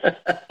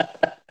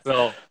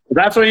 So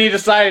that's when you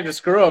decided to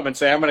screw him and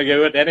say, I'm going to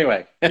do it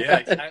anyway. Yeah,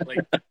 exactly.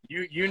 Like,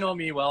 you know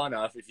me well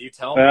enough. If you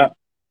tell me I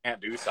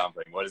can't do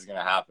something, what is going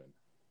to happen?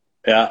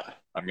 Yeah.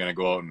 I'm going to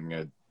go out and I'm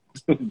going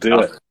to do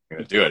it. I'm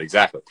going to do it.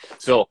 Exactly.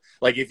 So,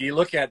 like, if you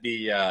look at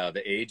the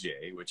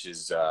AJ, which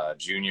is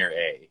junior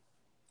A,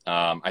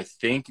 I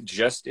think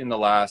just in the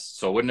last,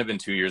 so it wouldn't have been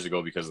 2 years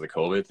ago because of the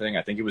COVID thing.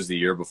 I think it was the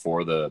year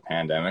before the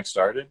pandemic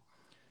started.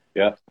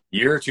 Yeah.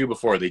 Year or two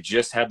before, they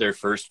just had their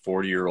first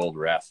 40-year-old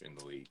ref in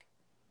the league.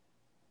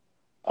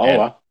 Oh,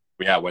 wow.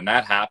 Yeah, when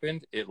that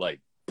happened, it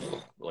like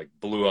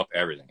blew up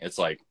everything. It's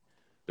like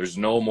there's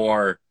no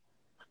more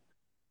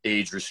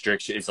age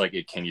restriction. It's like,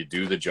 can you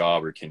do the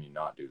job or can you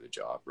not do the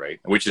job, right?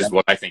 Which is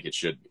what I think it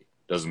should be.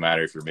 Doesn't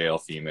matter if you're male,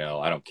 female,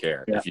 I don't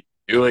care. Yeah. If you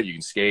do it, you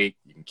can skate,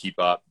 you can keep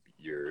up,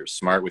 you're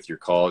smart with your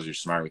calls, you're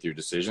smart with your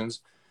decisions,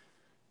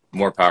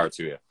 more power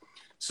to you.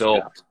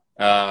 So,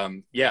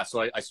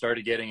 so I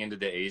started getting into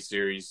the A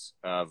series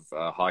of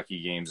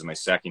hockey games in my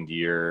second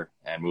year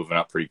and moving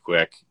up pretty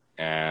quick.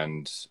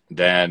 And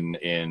then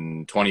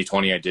in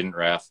 2020, I didn't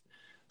ref.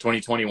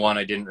 2021,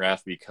 I didn't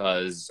ref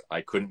because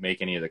I couldn't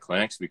make any of the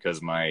clinics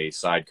because my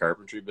side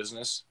carpentry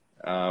business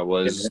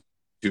was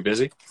too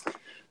busy.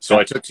 So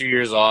I took 2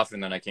 years off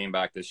and then I came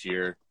back this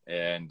year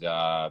and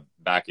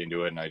back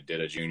into it. And I did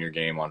a junior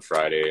game on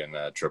Friday and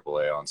a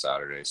AAA on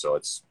Saturday. So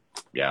it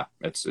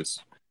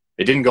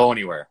didn't go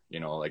anywhere,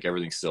 like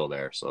everything's still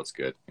there. So it's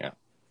good. Yeah.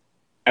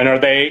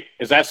 And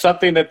is that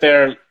something that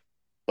they're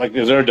like,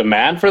 is there a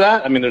demand for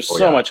that? I mean, there's Oh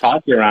so yeah. much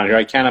hockey around here.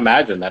 I can't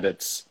imagine that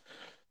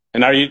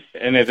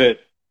and is it,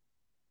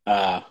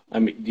 I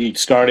mean, you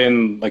start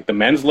in like the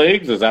men's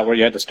leagues? Is that where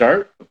you had to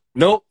start?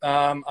 Nope.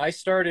 I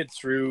started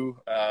through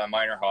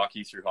minor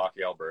hockey through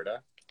Hockey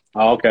Alberta.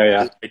 Oh, okay.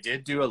 Yeah. I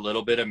did do a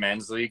little bit of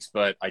men's leagues,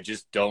 but I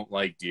just don't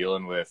like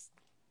dealing with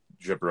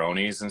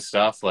jabronis and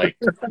stuff. Like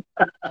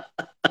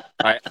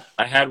I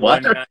I had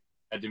What? one guy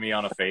said to me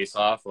on a face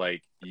off,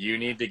 like, you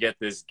need to get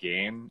this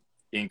game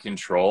in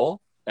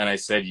control. And I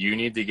said, you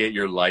need to get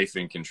your life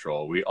in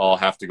control. We all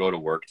have to go to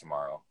work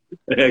tomorrow.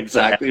 And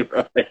Exactly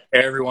right.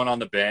 everyone on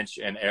the bench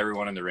and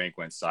everyone in the rink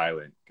went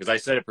silent because I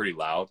said it pretty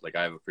loud. Like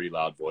I have a pretty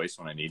loud voice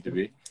when I need to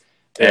be.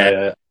 Yeah, And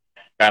yeah.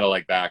 kind of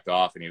like backed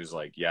off and he was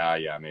like,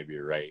 yeah, maybe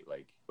you're right.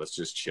 Like, let's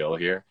just chill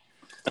here.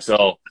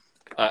 So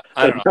I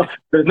don't know.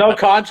 There's no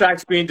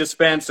contracts being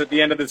dispensed at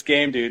the end of this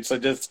game, dude. So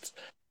just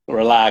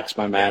relax,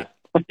 my Yeah. man.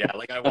 Yeah.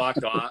 Like I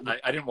walked off.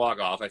 I didn't walk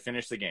off. I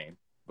finished the game,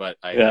 but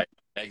Yeah.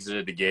 I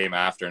exited the game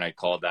after and I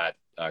called that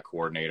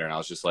coordinator and I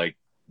was just like,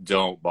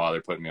 don't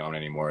bother putting me on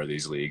any more of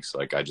these leagues.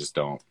 Like I just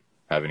don't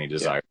have any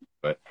desire.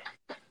 But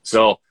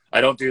so I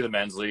don't do the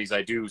men's leagues.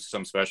 I do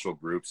some special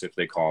groups if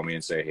they call me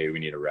and say, hey, we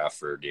need a ref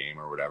for a game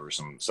or whatever.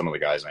 Some of the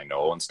guys I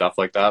know and stuff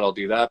like that, I'll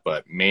do that.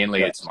 But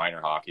mainly it's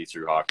minor hockey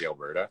through Hockey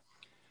Alberta.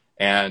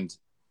 And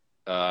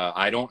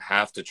I don't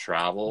have to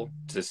travel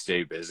to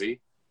stay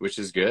busy, which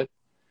is good.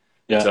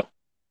 Yeah. So,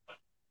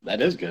 that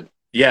is good.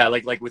 yeah,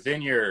 like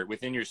within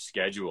your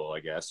schedule, I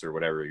guess, or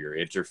whatever, your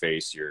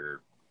interface,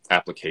 your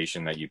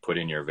application that you put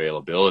in your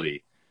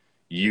availability,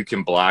 you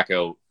can black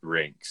out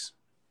rinks.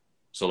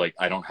 So like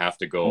I don't have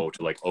to go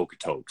to like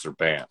Okotoks or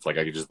Banff. Like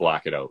I could just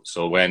black it out.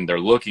 So when they're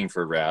looking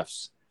for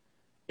refs,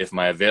 if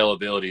my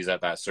availability is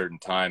at that certain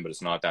time, but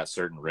it's not that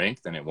certain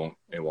rink, then it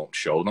won't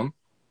show them.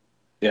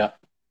 Yeah.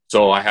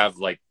 So I have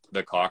like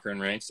the Cochrane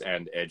rinks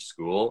and Edge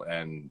School,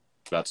 and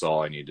that's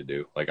all I need to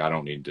do. Like I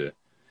don't need to.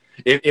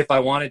 If I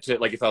wanted to,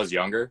 like if I was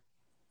younger,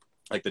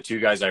 like the two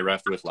guys I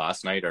refed with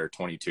last night are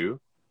 22.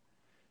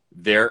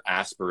 Their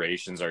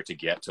aspirations are to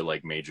get to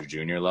like major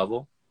junior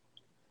level.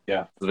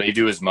 Yeah. So they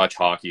do as much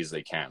hockey as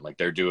they can. Like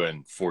they're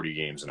doing 40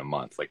 games in a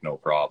month, like no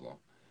problem.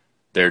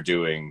 They're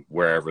doing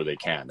wherever they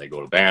can. They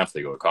go to Banff,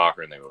 they go to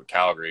Cochrane, they go to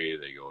Calgary,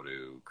 they go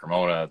to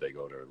Cremona, they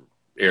go to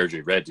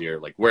Airdrie, Red Deer,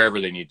 like wherever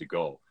they need to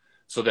go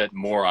so that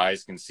more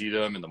eyes can see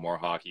them and the more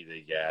hockey they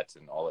get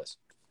and all this.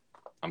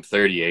 I'm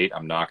 38.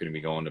 I'm not going to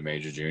be going to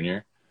major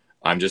junior.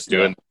 I'm just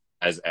doing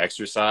as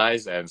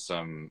exercise and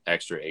some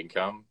extra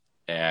income.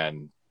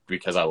 And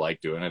because I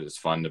like doing it, it's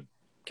fun to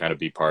kind of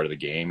be part of the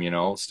game, you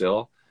know,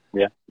 still.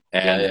 Yeah.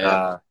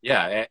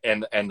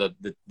 And and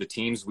the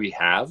teams we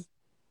have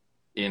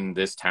in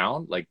this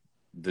town, like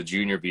the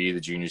junior B, the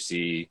junior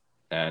C,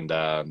 and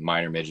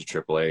minor midget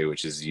AAA,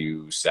 which is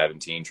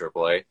U17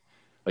 AAA,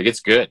 like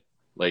it's good.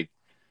 Like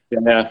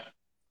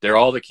they're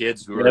all the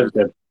kids who are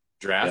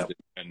drafted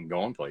and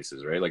going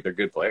places, right? Like they're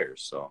good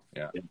players. So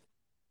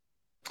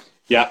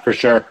yeah, for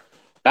sure.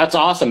 That's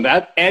awesome.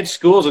 That Edge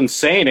School is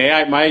insane.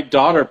 My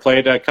daughter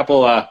played a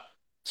couple.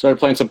 Started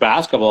playing some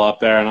basketball up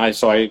there, and I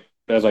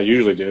as I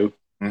usually do.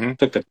 Mm-hmm.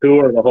 Took the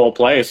tour of the whole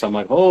place. I'm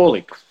like,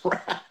 holy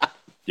crap.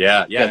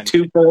 Yeah. Got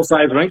 2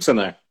 full-size rinks in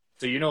there.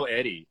 So you know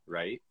Eddie,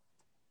 right?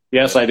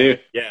 Yes, I do.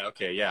 Yeah,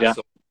 okay, yeah.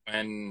 So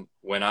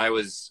when I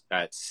was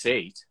at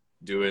SAIT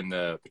doing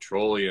the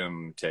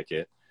petroleum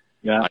ticket,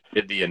 I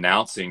did the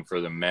announcing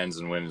for the men's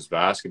and women's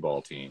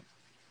basketball team.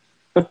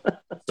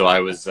 So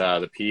I was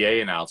the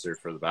PA announcer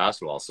for the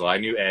basketball. So I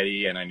knew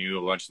Eddie and I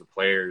knew a bunch of the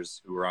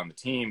players who were on the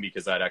team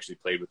because I'd actually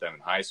played with them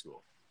in high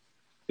school.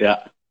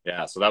 Yeah.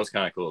 Yeah, so that was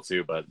kind of cool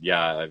too. But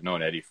yeah, I've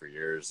known Eddie for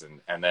years,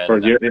 and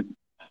then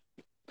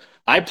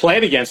I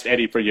played against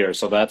Eddie for years,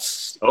 so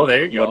that's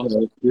there you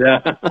go.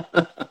 Yeah.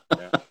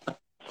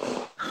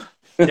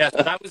 Yeah,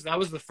 so that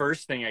was the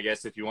first thing, I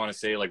guess, if you want to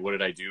say like what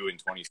did I do in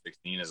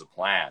 2016 as a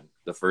plan.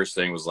 The first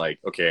thing was like,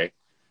 okay,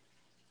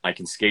 I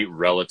can skate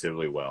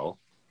relatively well.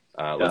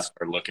 Let's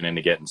start looking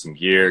into getting some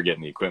gear,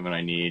 getting the equipment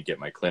I need, get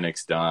my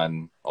clinics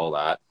done, all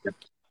that.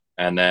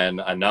 And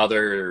then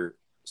another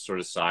sort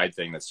of side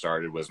thing that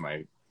started was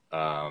my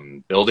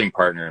building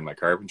partner in my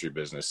carpentry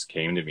business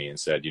came to me and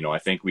said, I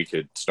think we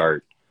could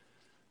start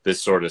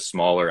this sort of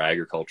smaller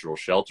agricultural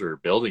shelter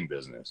building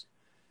business,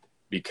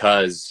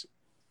 because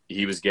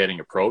he was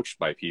getting approached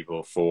by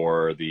people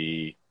for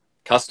the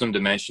custom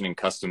dimension and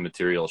custom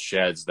material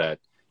sheds that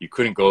you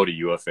couldn't go to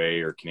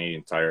UFA or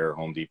Canadian Tire or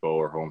Home Depot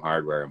or Home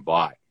Hardware and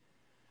buy.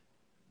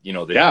 You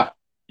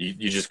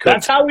just couldn't.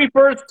 That's how we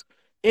first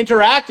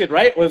interacted,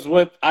 right? Was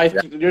with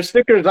your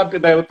stickers up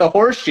there with the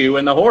horseshoe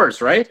and the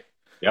horse, right?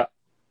 Yeah.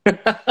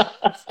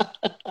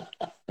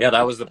 Yeah,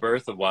 that was the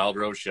birth of Wild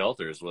Rose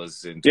Shelters.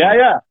 Was in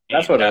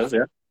that's what it is.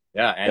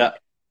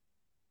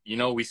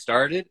 We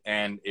started,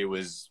 and it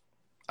was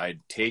I'd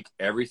take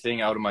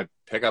everything out of my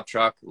pickup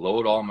truck,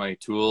 load all my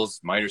tools,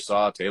 miter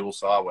saw, table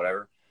saw,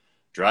 whatever,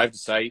 drive to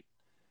site.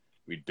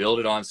 We'd build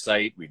it on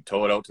site. We'd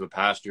tow it out to the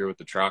pasture with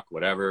the truck,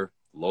 whatever,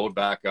 load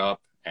back up,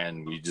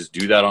 and we just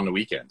do that on the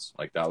weekends.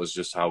 Like that was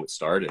just how it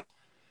started.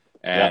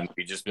 And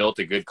we just built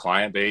a good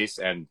client base,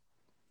 and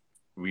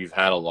we've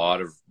had a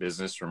lot of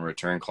business from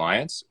return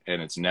clients,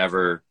 and it's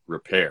never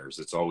repairs.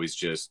 It's always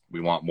just, we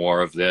want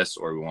more of this,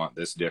 or we want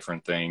this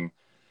different thing.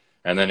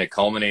 And then it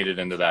culminated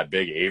into that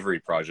big Avery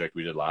project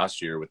we did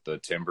last year with the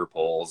timber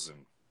poles,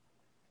 and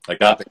like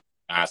that thing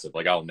was massive.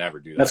 Like, I'll never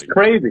do that That's again.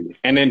 crazy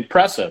and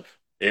impressive.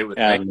 It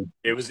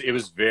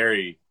was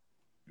very,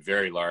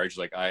 very large.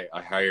 Like I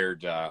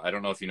hired, I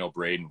don't know if you know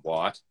Braden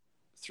Watt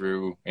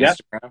through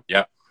Instagram.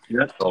 Yeah.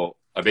 So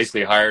I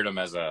basically hired him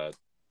as a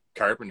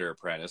carpenter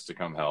apprentice to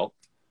come help.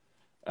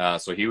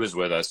 So he was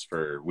with us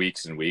for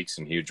weeks and weeks,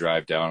 and he would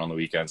drive down on the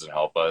weekends and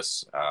help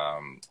us.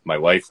 My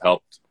wife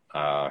helped.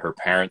 Her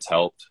parents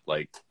helped.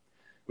 Like,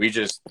 we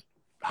just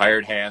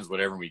hired hands,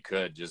 whatever we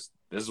could. Just,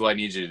 this is what I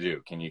need you to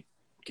do. Can you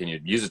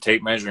use a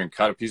tape measure and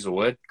cut a piece of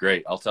wood?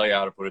 Great. I'll tell you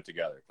how to put it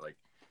together. Like,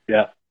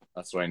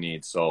 that's what I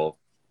need. So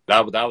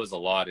that was a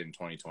lot in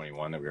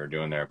 2021 that we were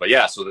doing there. But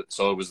yeah, so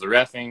it was the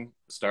reffing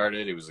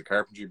started. It was the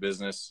carpentry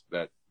business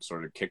that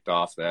sort of kicked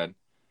off then.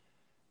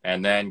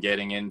 And then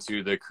getting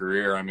into the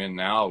career I'm in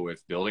now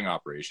with building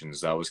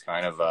operations, that was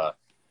kind of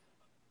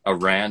a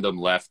random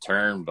left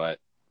turn, but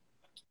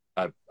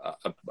an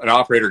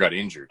operator got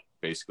injured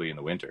basically in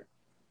the winter.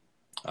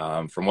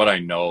 From what I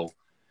know,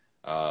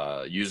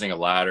 using a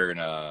ladder in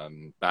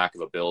the back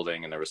of a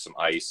building, and there was some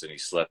ice, and he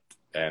slipped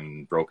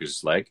and broke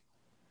his leg.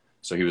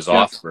 So he was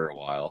off for a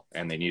while,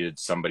 and they needed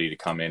somebody to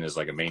come in as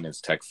like a maintenance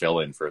tech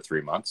fill-in for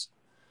 3 months.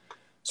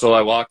 So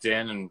I walked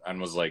in and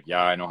was like,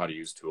 yeah, I know how to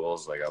use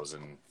tools. Like, I was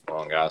in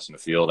oil and gas in the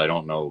field. I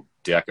don't know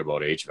dick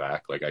about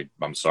HVAC. Like,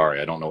 I'm sorry,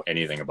 I don't know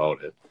anything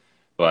about it.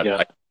 But I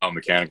know how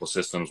mechanical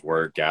systems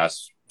work,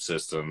 gas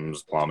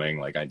systems, plumbing.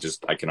 Like,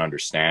 I can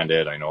understand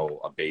it. I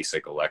know a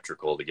basic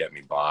electrical to get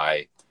me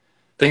by,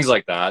 things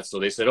like that. So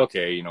they said,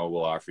 okay,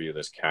 we'll offer you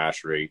this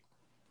cash rate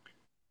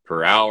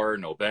per hour,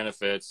 no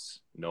benefits,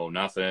 no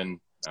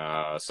nothing.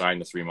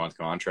 Signed the 3-month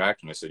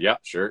contract, and I said, yeah,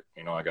 sure.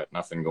 I got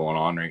nothing going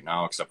on right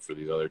now except for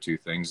these other 2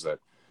 things that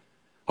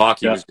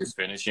hockey was just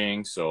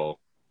finishing. So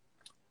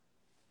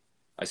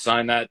I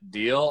signed that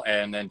deal,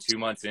 and then 2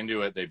 months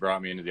into it, they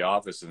brought me into the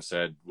office and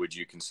said, would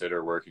you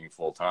consider working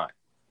full time?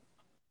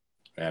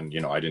 And,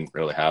 I didn't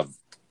really have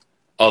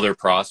other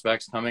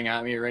prospects coming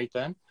at me right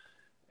then.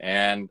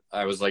 And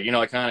I was like,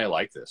 I kind of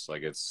like this.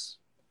 Like, it's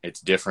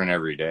different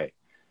every day.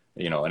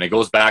 And it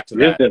goes back to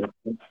that.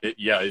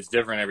 It's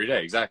different every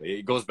day. Exactly.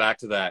 It goes back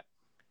to that.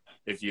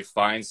 If you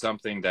find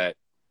something that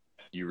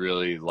you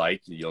really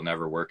like, you'll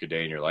never work a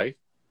day in your life,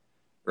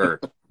 or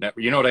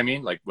you know what I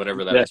mean? Like,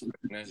 whatever that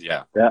expression is.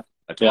 Yeah.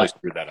 I totally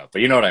screwed that up,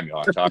 but you know what I mean.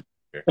 I'm talking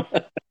here.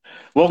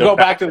 We'll go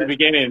back to the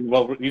beginning.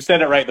 Well, you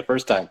said it right the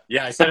first time.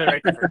 Yeah, I said it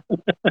right the first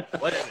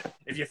time. What is it?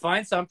 If you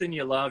find something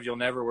you love, you'll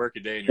never work a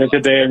day in your life. A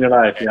day in your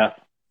life. Yeah.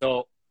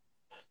 So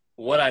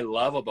what I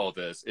love about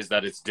this is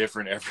that it's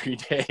different every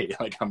day.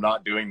 Like, I'm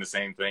not doing the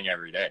same thing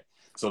every day.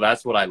 So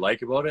that's what I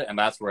like about it. And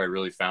that's where I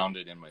really found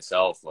it in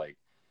myself. Like,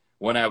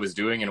 when I was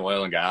doing in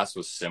oil and gas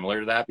was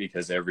similar to that,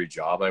 because every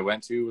job I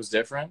went to was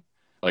different.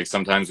 Like,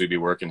 sometimes we'd be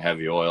working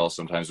heavy oil.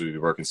 Sometimes we'd be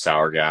working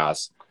sour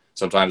gas.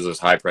 Sometimes it was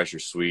high pressure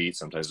sweet.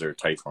 Sometimes there were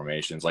tight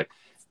formations, like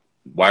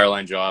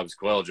wireline jobs,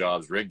 coil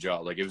jobs, rig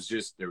jobs. Like, it was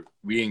just,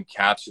 we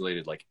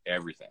encapsulated like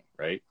everything,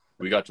 right?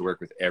 We got to work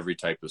with every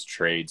type of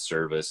trade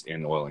service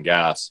in oil and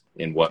gas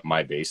in what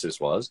my basis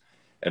was.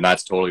 And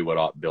that's totally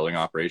what building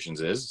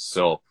operations is.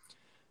 So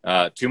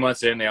 2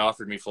 months in, they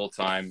offered me full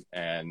time,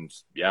 and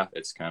yeah,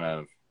 it's kind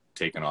of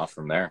taken off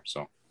from there.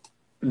 So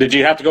did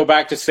you have to go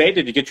back to SAIT?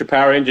 Did you get your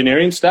power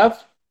engineering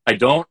stuff? I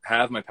don't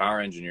have my power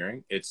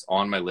engineering. It's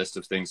on my list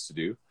of things to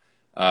do.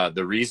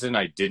 The reason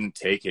I didn't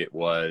take it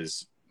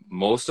was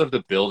most of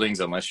the buildings,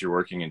 unless you're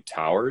working in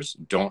towers,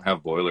 don't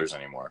have boilers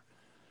anymore.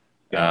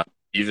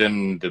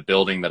 Even the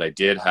building that I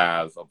did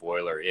have a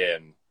boiler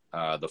in,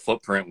 the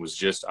footprint was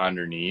just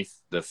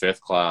underneath the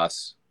 5th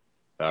class,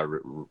 what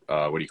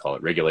do you call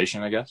it?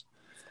 Regulation, I guess.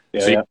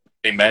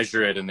 They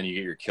measure it, and then you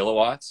get your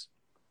kilowatts.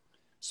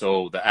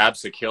 So the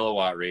ABSA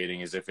kilowatt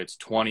rating is if it's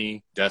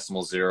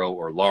 20.0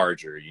 or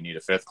larger, you need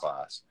a 5th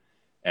class.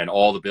 And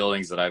all the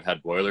buildings that I've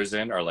had boilers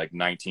in are like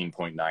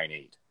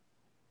 19.98.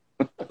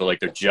 So like,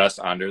 they're just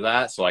under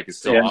that. So I can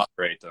still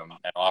operate them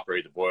and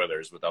operate the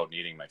boilers without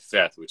needing my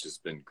 5th, which has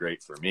been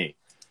great for me.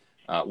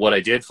 What I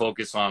did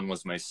focus on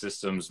was my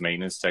systems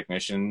maintenance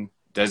technician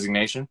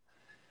designation,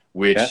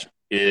 which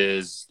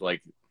is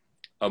like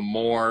a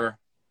more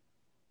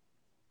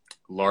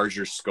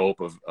larger scope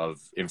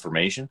of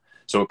information.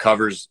 So it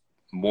covers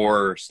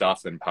more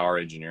stuff than power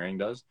engineering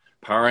does.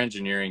 Power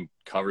engineering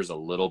covers a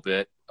little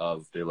bit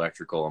of the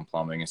electrical and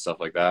plumbing and stuff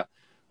like that,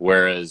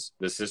 whereas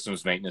the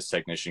systems maintenance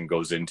technician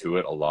goes into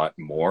it a lot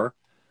more.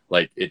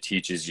 Like, it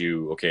teaches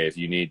you, okay, if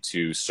you need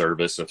to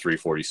service a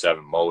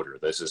 347 motor,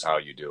 this is how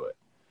you do it.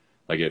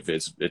 Like, if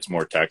it's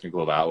more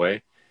technical that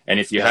way. And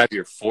if you have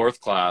your 4th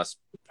class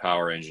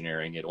power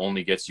engineering, it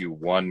only gets you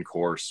 1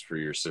 course for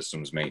your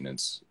systems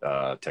maintenance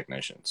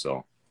technician.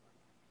 So,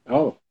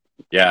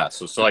 yeah,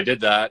 so I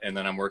did that, and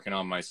then I'm working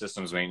on my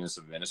systems maintenance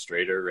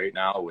administrator right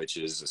now, which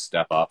is a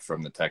step up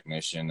from the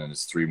technician, and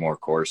it's 3 more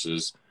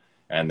courses.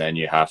 and then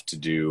you have to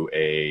do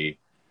a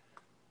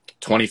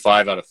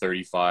 25 out of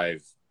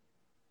 35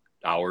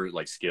 hour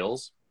like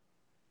skills.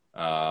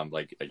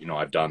 Like, you know,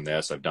 I've done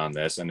this,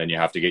 and then you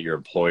have to get your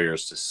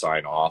employers to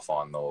sign off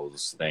on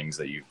those things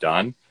that you've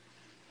done.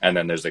 And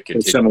then there's a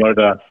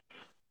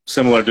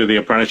similar to the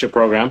apprenticeship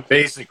program.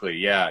 Basically,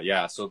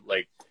 yeah. So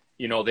like,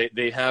 you know,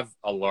 they have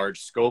a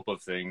large scope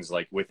of things.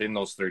 Like within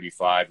those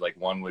 35, like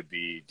one would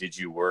be, did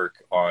you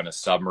work on a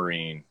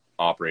submarine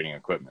operating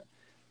equipment?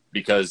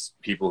 Because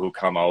people who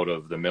come out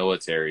of the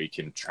military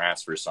can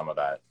transfer some of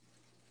that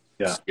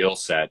skill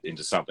set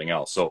into something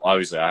else. So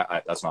obviously,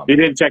 that's not me.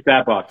 You didn't check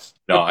that box.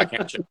 No, I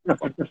can't check that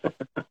box.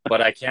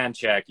 But I can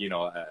check, you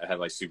know,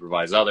 have I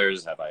supervised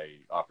others? Have I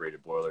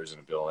operated boilers in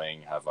a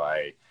building? Have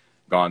I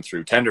gone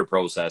through tender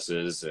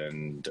processes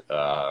and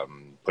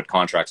put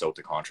contracts out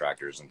to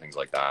contractors and things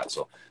like that?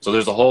 So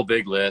there's a whole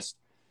big list.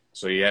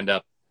 So you end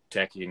up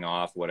teching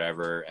off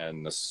whatever,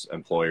 and the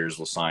employers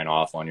will sign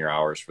off on your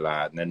hours for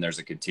that. And then there's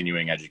a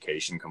continuing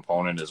education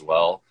component as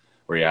well,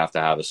 where you have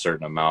to have a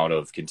certain amount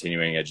of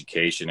continuing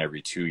education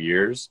every 2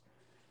 years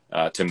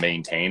to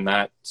maintain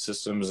that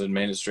systems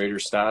administrator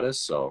status.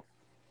 So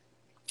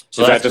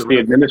is that just the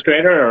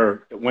administrator,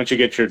 or once you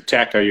get your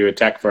tech, are you a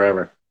tech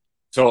forever?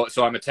 So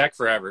I'm a tech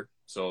forever.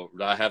 So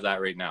I have that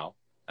right now.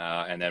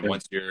 And then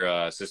once you're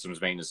a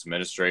systems maintenance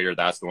administrator,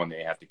 that's the one that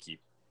you have to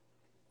keep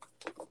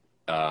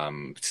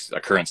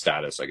a current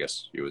status, I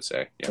guess you would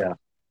say. Yeah.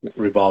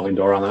 Revolving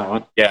door on that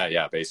one.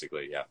 Yeah,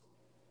 basically, yeah.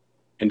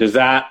 And does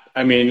that,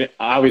 I mean,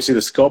 obviously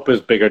the scope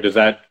is bigger. Does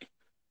that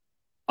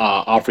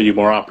offer you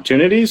more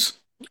opportunities,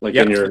 like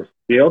in your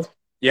field?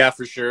 Yeah,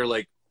 for sure.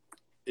 Like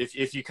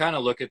if you kind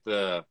of look at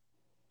the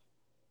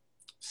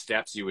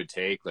steps you would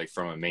take, like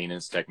from a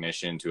maintenance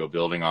technician to a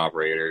building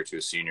operator to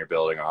a senior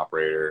building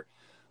operator,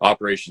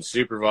 operations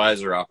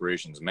supervisor,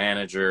 operations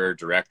manager,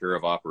 director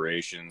of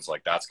operations,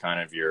 like that's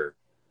kind of your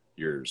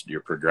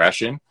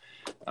progression.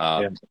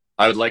 I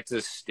would like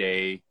to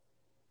stay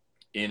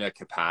in a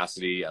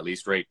capacity, at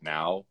least right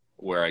now,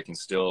 where I can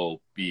still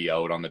be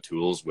out on the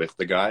tools with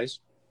the guys,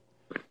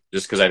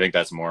 just because I think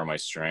that's more of my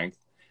strength.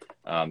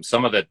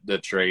 Some of the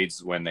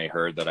trades, when they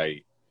heard that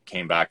I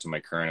came back to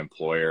my current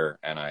employer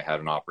and I had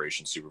an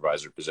operations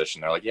supervisor position,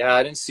 they're like, yeah,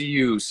 I didn't see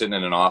you sitting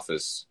in an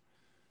office,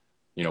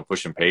 you know,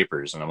 pushing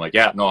papers. And I'm like,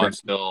 yeah, no,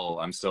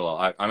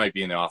 I might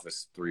be in the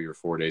office 3 or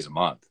 4 days a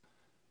month,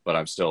 but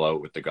I'm still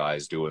out with the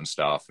guys doing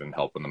stuff and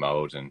helping them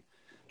out and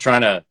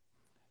trying to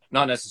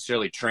not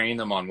necessarily train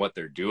them on what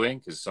they're doing,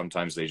 because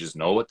sometimes they just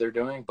know what they're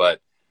doing, but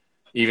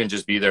even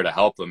just be there to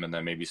help them and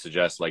then maybe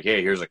suggest like,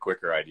 hey, here's a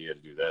quicker idea to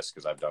do this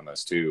because I've done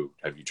this too.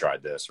 Have you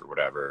tried this or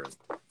whatever?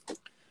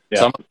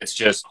 Some of it's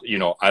just, you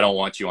know, I don't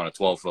want you on a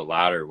 12-foot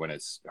ladder when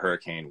it's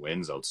hurricane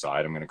winds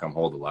outside. I'm going to come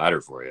hold the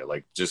ladder for you.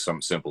 Like just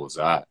something simple as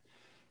that.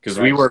 Because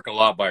we work a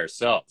lot by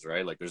ourselves,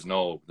 right? Like there's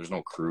no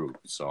crew.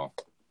 So,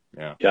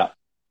 yeah. Yeah.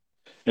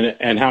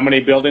 And how many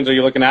buildings are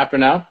you looking after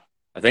now?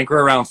 I think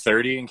we're around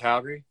 30 in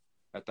Calgary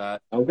at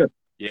that. Oh, good.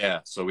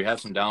 Yeah. So we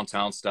have some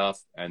downtown stuff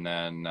and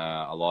then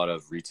a lot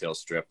of retail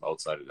strip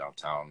outside of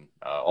downtown,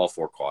 all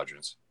 4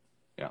 quadrants.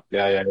 Yeah.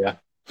 Yeah.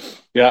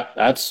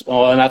 That's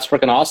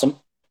freaking awesome.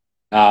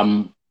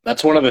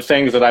 That's one of the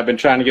things that I've been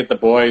trying to get the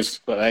boys,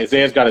 but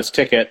Isaiah's got his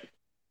ticket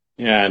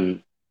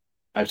and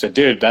I said,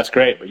 dude, that's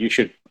great, but you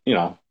should, you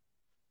know,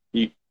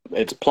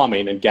 it's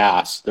plumbing and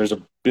gas. There's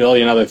a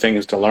billion other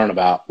things to learn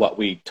about what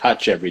we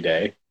touch every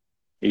day.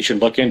 You should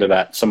look into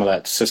that, some of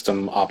that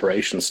system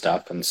operation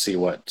stuff and see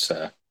what,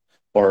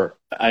 or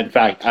in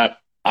fact,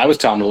 I was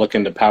telling him to look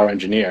into power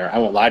engineer. I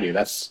won't lie to you.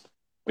 That's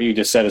what you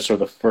just said is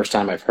sort of the first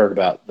time I've heard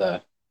about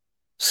the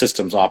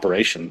systems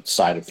operation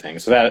side of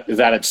things. Is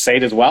that at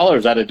SAIT as well, or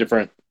is that a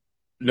different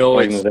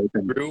organization?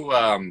 It's through,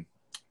 I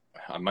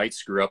might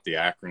screw up the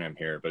acronym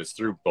here, but it's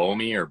through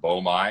BOMI or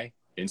BOMI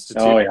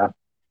Institute. Oh, yeah.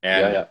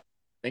 And I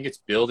think it's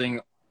Building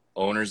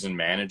Owners and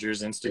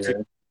Managers Institute.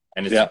 Yeah.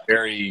 And it's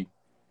very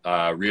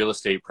real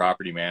estate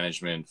property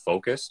management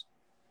focused.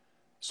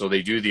 So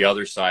they do the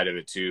other side of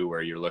it too,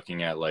 where you're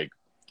looking at like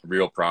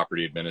real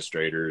property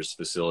administrators,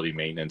 facility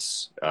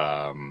maintenance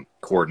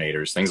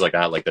coordinators, things like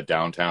that, like the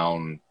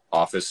downtown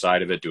office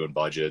side of it, doing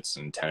budgets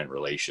and tenant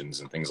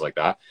relations and things like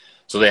that.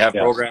 So they have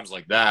programs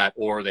like that,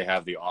 or they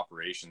have the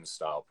operations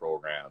style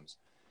programs.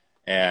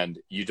 And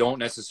you don't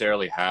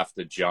necessarily have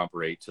to jump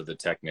right to the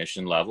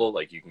technician level.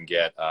 Like you can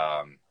get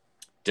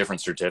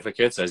different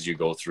certificates as you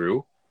go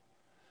through.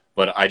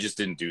 But I just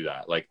didn't do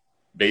that. Like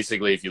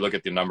basically, if you look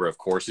at the number of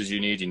courses you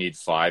need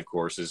 5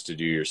 courses to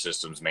do your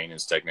systems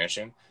maintenance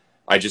technician.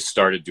 I just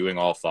started doing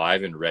all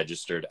 5 and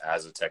registered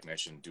as a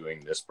technician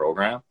doing this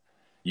program.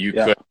 You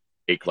could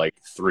take like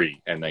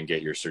 3 and then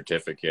get your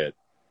certificate,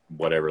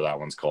 whatever that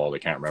one's called. I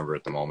can't remember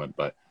at the moment,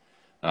 but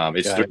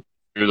it's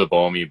through the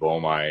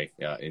BOMI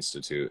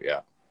Institute. Yeah.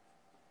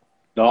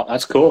 No,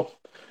 that's cool.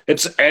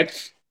 It's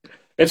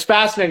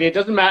fascinating. It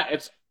doesn't matter.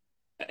 It's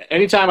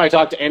anytime I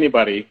talk to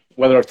anybody,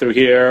 whether through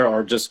here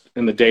or just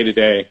in the day to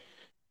day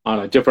on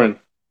a different,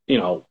 you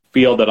know,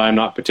 field that I'm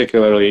not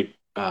particularly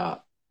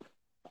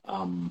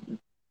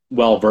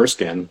well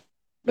versed in,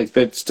 like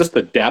it's just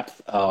the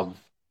depth of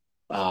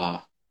uh,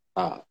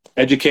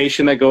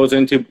 education that goes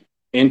into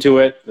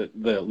it,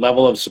 the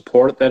level of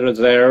support that is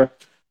there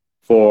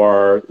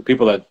for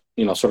people that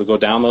sort of go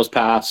down those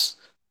paths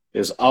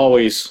is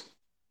always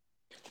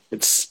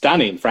it's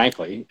stunning,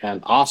 frankly,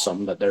 and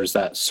awesome that there's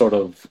that sort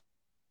of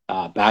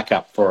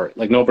backup for it.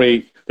 Like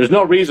nobody, there's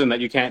no reason that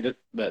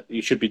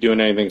you should be doing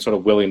anything sort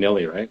of willy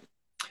nilly, right?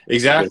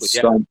 Exactly.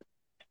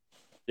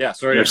 Yeah.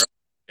 Sorry.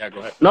 Yeah, go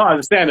ahead. No, I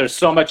understand. There's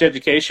so much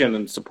education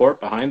and support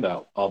behind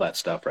all that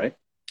stuff, right?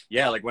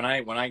 Yeah, like when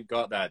I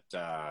got that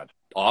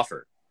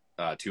offer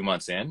 2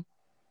 months in,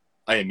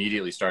 I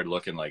immediately started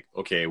looking like,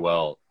 okay,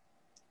 well,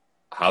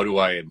 how do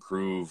I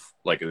improve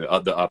like the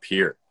up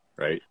here,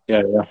 right?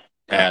 Yeah.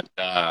 And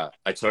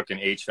I took an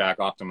HVAC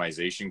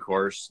optimization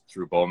course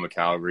through Bowman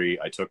Calgary.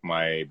 I took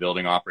my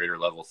building operator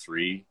level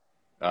 3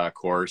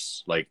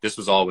 course. Like this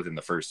was all within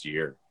the first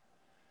year.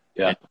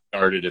 Yeah. And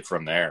started it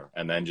from there,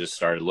 and then just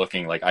started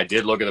looking. Like I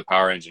did look at the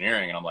power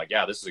engineering, and I'm like,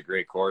 yeah, this is a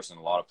great course, and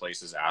a lot of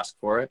places ask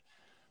for it.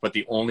 But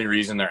the only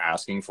reason they're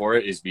asking for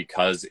it is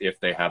because if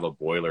they have a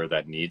boiler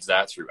that needs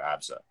that through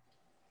ABSA.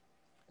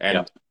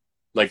 And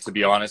like, to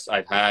be honest,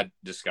 I've had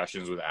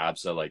discussions with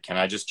ABSA, like, can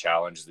I just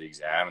challenge the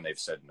exam? And they've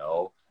said,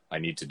 no, I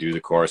need to do the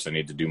course. I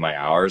need to do my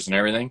hours and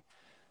everything.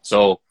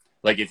 So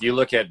like, if you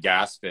look at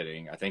gas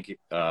fitting, I think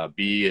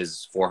B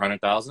is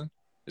 400,000.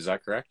 Is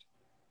that correct?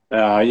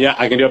 Yeah,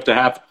 I can do up to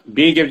half.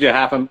 B gives you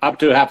up to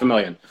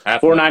 $500,000.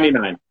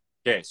 $499.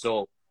 Okay.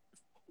 So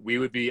we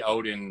would be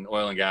out in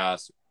oil and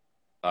gas,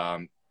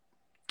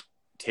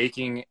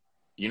 taking,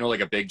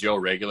 like a Big Joe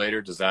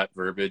regulator. Does that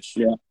verbiage?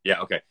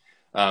 Yeah. Okay.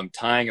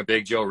 Tying a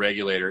Big Joe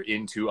regulator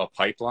into a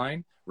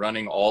pipeline,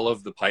 running all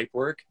of the pipe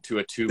work to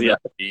a 2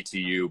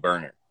 BTU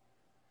burner.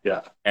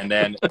 Yeah. And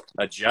then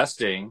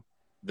adjusting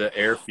the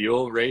air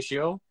fuel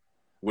ratio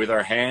with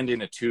our hand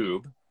in a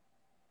tube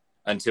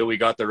until we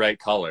got the right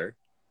color.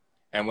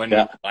 And when we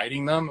were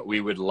lighting them, we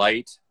would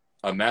light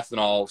a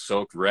methanol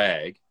soaked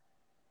rag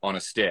on a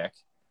stick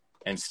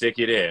and stick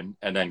it in,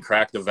 and then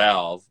crack the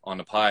valve on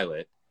the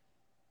pilot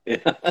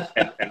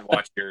and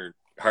watch your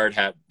hard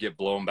hat get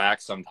blown back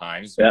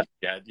sometimes.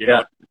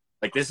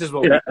 Like this is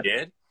what we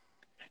did.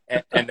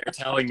 And they're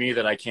telling me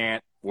that I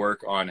can't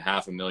work on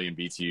 500,000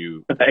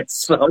 BTU.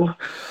 It's so,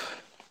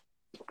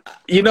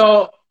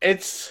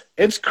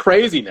 it's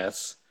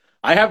craziness.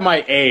 I have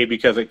my A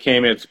because it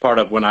came as part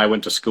of when I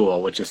went to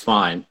school, which is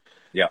fine.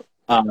 Yeah.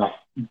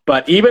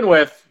 But even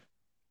with,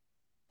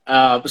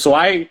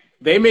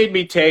 they made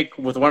me take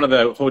with one of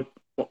the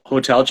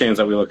hotel chains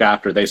that we look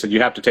after. They said,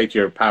 you have to take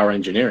your power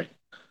engineering.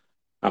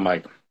 I'm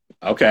like,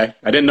 okay.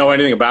 I didn't know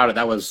anything about it.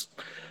 That was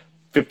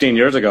 15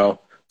 years ago.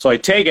 So I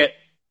take it.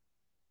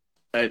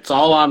 It's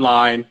all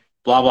online,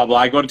 blah, blah, blah.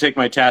 I go to take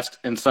my test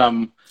and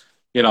some,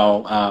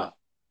 a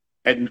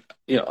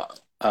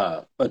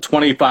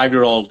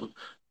 25-year-old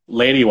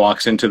lady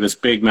walks into this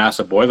big,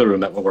 massive boiler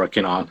room that we're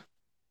working on,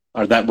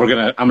 or that I'm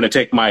going to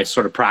take my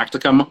sort of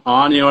practicum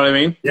on, you know what I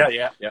mean?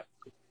 Yeah.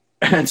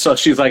 And so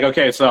she's like,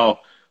 okay, so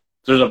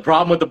there's a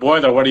problem with the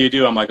boiler. What do you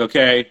do? I'm like,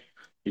 okay,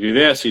 you do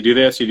this, you do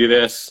this, you do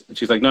this. And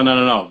she's like,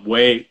 no.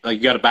 Wait, like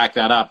you got to back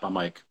that up. I'm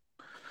like,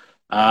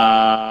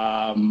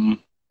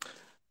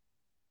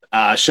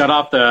 shut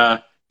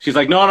off she's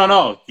like,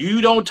 no.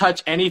 You don't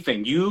touch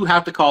anything. You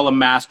have to call a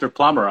master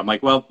plumber. I'm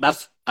like, well,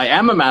 I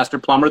am a master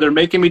plumber. They're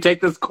making me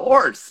take this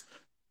course.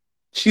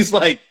 She's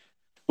like,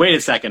 wait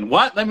a second.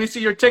 What? Let me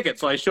see your ticket.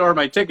 So I show her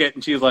my ticket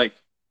and she's like,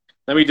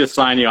 let me just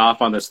sign you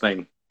off on this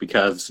thing,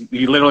 because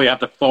you literally have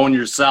to phone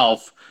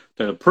yourself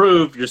to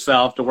approve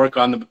yourself to work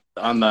on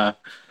the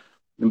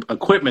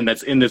equipment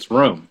that's in this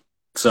room.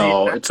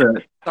 So it's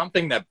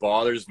something that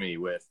bothers me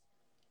with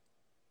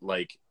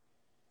like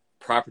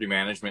property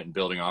management and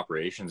building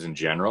operations in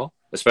general,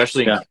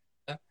 especially in Canada.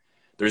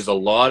 There's a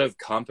lot of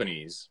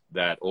companies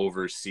that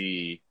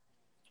oversee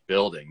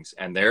buildings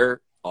and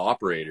their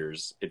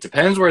operators. It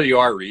depends where you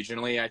are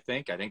regionally. I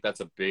think that's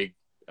a big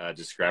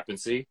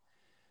discrepancy,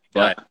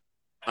 but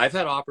I've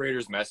had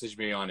operators message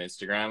me on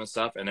Instagram and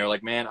stuff, and they're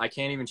like, man, I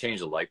can't even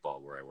change the light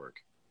bulb where I work.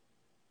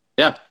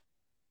 Yeah. And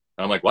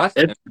I'm like, what?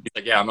 And he's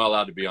like, yeah, I'm not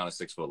allowed to be on a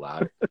 6-foot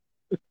ladder.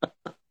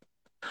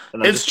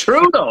 It's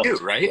true though,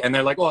 right? And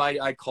they're like, well,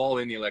 I call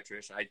in the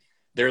electrician.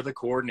 They're the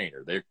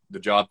coordinator. They're the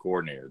job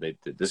coordinator.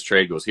 This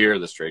trade goes here.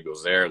 This trade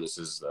goes there. This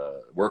is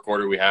the work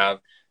order we have.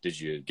 Did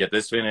you get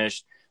this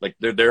finished? Like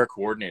they're a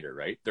coordinator,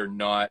 right? They're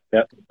not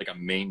like a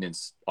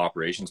maintenance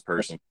operations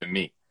person to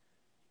me.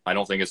 I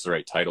don't think it's the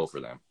right title for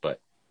them, but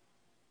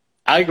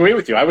I agree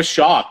with you. I was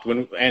shocked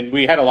and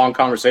we had a long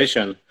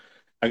conversation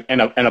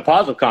and a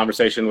positive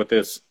conversation with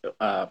this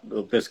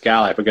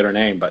gal. I forget her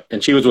name,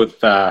 and she was with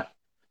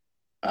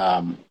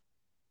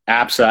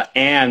ABSA,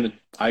 and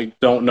I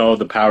don't know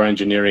the power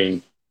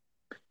engineering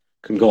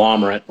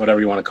conglomerate,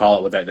 whatever you want to call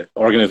it, with that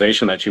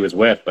organization that she was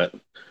with. But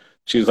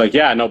she was like,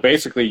 yeah, no,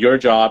 basically your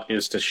job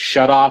is to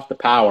shut off the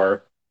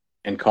power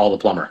and call the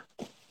plumber.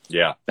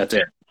 Yeah. That's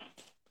it.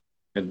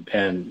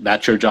 And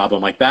that's your job.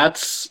 I'm like,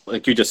 that's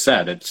like you just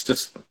said, it's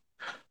just,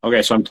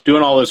 okay, so I'm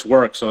doing all this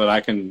work so that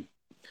I can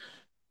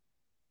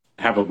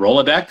have a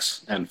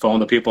Rolodex and phone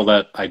the people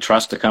that I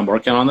trust to come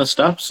working on this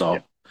stuff. So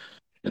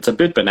it's a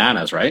bit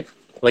bananas, right?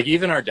 Like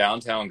even our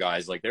downtown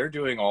guys, like they're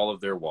doing all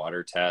of their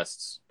water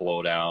tests,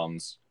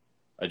 blowdowns,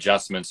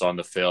 adjustments on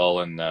the fill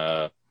and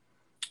the,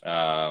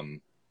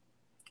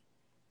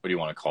 what do you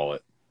want to call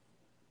it?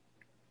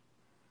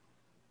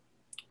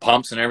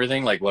 Pumps and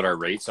everything, like what our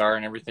rates are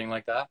and everything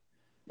like that.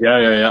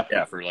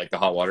 Yeah. For like the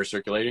hot water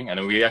circulating. And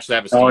then we actually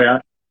have a steam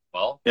as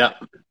well. Yeah.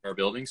 In our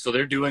building. So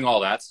they're doing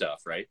all that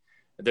stuff, right?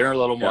 They're a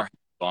little more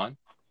fun.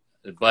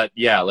 But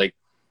yeah, like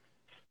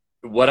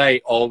what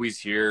I always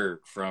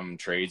hear from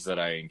trades that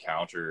I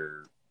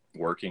encounter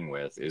working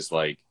with is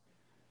like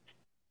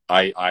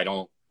I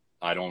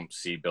don't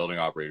see building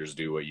operators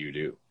do what you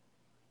do.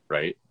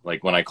 Right?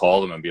 Like when I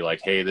call them and be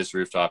like, hey, this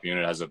rooftop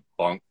unit has a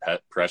bunk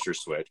pressure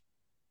switch.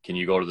 Can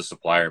you go to the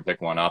supplier and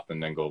pick one up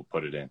and then go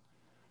put it in? And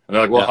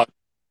they're like, well, how do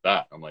you do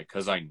that? I'm like,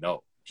 because I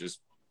know. Just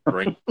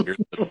bring here's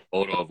the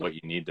photo of what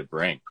you need to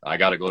bring. I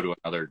got to go to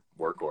another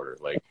work order.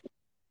 Like,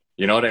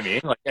 you know what I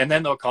mean? Like, and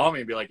then they'll call me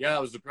and be like, yeah,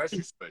 it was the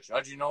pressure switch.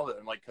 How'd you know that?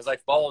 I'm like, because I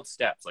followed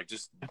steps. Like,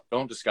 just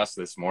don't discuss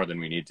this more than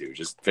we need to.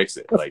 Just fix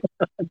it. Like,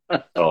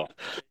 so.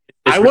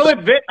 I'll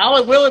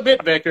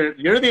admit, Victor,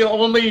 you're the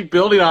only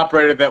building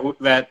operator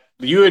that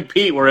you and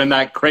Pete were in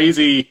that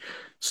crazy,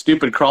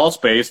 stupid crawl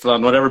space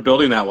on whatever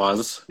building that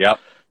was. Yep.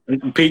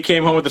 And Pete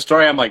came home with the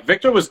story. I'm like,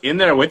 Victor was in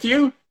there with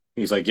you?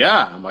 He's like,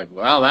 yeah. I'm like,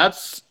 well,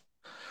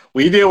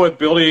 we deal with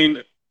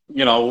building,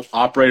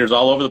 operators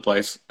all over the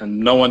place,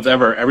 and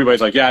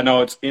everybody's like, yeah,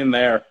 no, it's in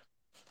there.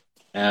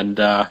 And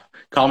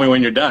call me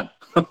when you're done.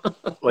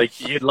 Like,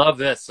 you'd love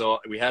this. So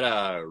we had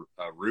a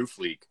roof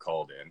leak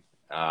called in.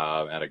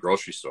 At a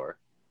grocery store,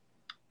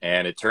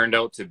 and it turned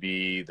out to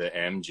be the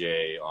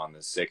MJ on the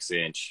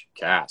 6-inch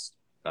cast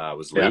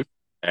was loose,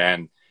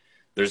 and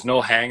there's no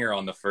hanger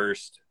on the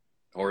first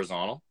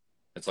horizontal.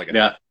 It's like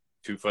a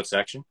 2-foot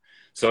section,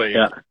 so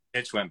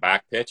pitch went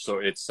back pitch, so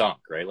it sunk,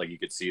 right? Like you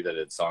could see that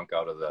it sunk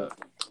out of the.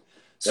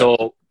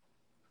 So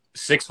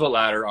 6-foot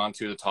ladder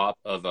onto the top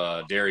of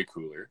a dairy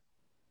cooler,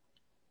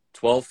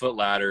 12-foot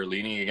ladder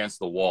leaning against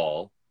the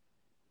wall,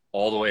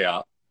 all the way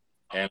up.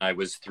 And I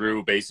was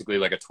through basically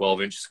like a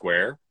 12-inch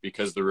square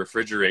because the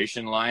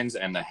refrigeration lines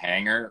and the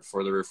hanger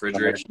for the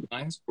refrigeration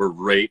lines were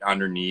right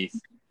underneath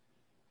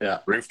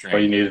roof drain.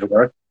 Where you needed to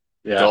work.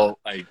 Yeah. So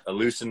I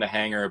loosened the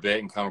hanger a bit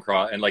and come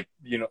across. And like,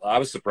 I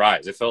was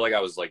surprised. It felt like I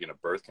was like in a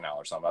birth canal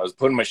or something. I was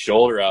putting my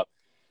shoulder up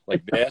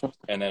like this,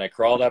 and then I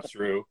crawled up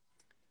through,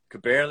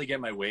 could barely get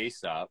my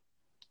waist up.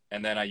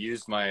 And then I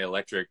used my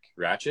electric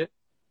ratchet.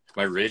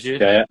 My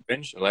rigid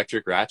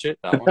electric ratchet,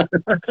 that one.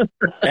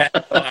 And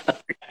so I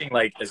was reaching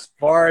like as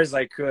far as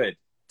I could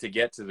to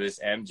get to this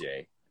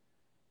MJ,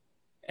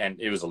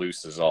 and it was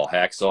loose as all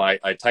heck. So I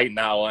tightened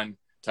that one,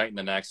 tightened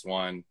the next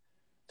one,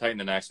 tightened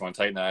the next one,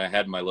 tightened that. I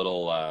had my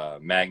little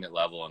magnet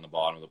level on the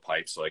bottom of the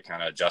pipe, so I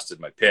kind of adjusted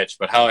my pitch.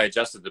 But how I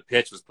adjusted the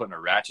pitch was putting a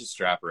ratchet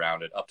strap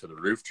around it up to the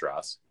roof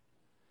truss,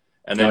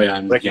 and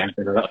then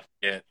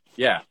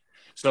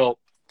So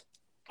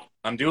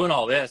I'm doing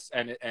all this,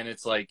 and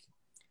it's like.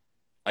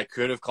 I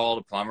could have called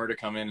a plumber to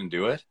come in and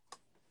do it,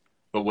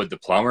 but would the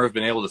plumber have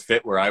been able to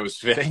fit where I was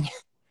fitting?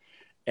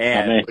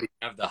 And would he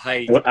have the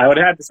height? I would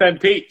have to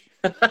send Pete.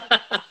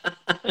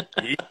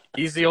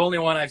 He's the only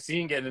one I've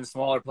seen getting in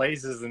smaller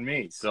places than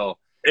me. So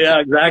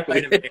yeah,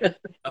 exactly.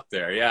 Up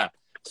there, yeah.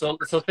 So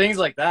things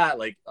like that.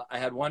 Like I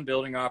had one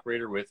building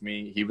operator with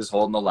me. He was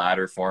holding the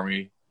ladder for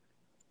me,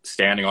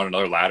 standing on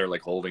another ladder,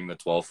 like holding the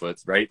 12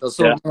 foot. Right.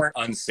 So it weren't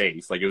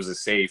unsafe. Like it was a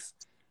safe.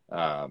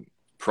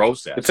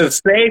 Process. It's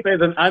as safe as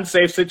an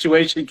unsafe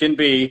situation can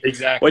be.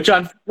 Exactly.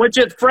 Which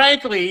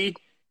frankly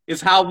is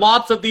how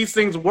lots of these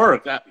things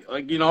work.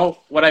 Like, you know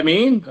what I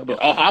mean?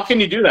 How can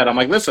you do that? I'm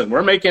like, listen,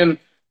 we're making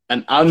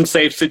an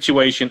unsafe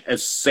situation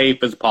as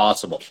safe as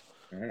possible.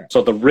 Yeah.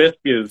 So the risk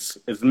is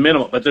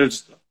minimal, but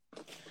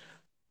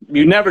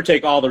you never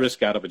take all the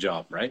risk out of a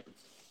job, right?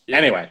 Yeah.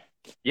 Anyway.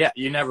 Yeah,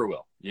 you never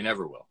will.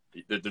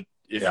 If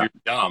you're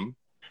dumb,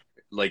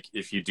 like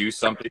if you do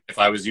something, if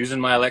I was using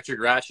my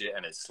electric ratchet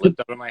and it slipped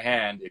out of my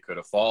hand, it could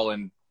have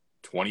fallen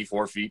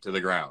 24 feet to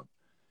the ground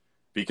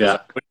because I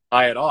couldn't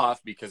tie it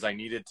off because I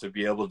needed to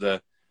be able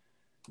to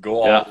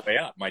go all the way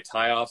up. My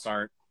tie-offs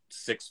aren't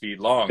 6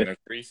 feet long. They're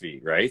 3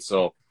 feet, right?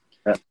 So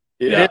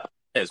it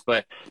is,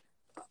 but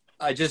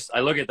I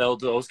look at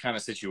those kind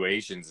of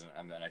situations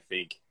and then I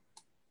think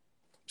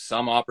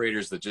some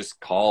operators that just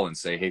call and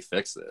say, hey,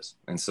 fix this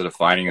instead of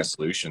finding a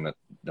solution that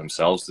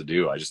themselves to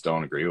do, I just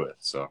don't agree with.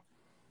 So.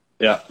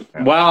 Yeah.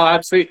 Well,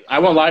 actually, I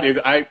won't lie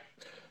to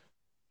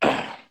you.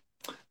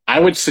 I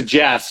would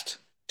suggest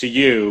to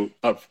you,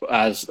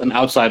 as an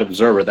outside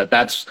observer,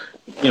 that's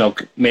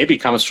maybe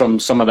comes from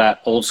some of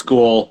that old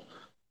school,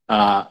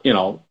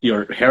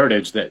 your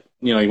heritage that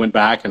you went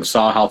back and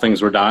saw how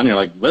things were done. You're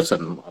like,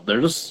 listen,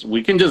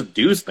 we can just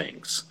do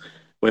things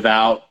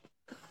without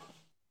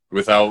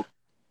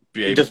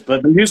just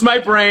let me use my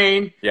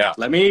brain. Yeah.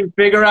 Let me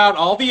figure out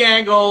all the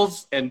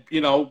angles and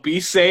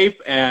be safe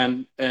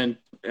and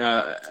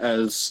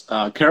as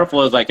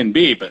careful as I can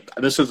be, but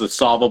this is a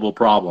solvable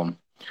problem.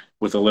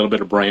 with a little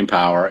bit of brain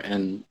power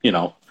and,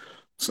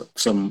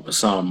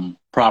 some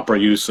proper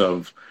use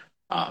of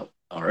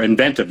or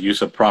inventive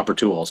use of proper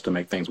tools to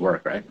make things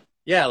work, right?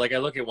 Yeah, like I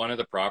look at one of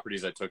the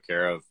properties I took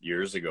care of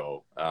years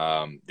ago.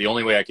 The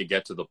only way I could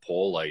get to the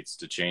pole lights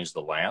to change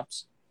the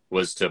lamps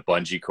was to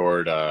bungee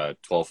cord a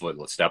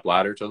 12-foot step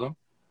ladder to them.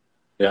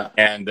 Yeah.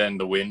 And then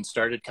the wind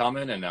started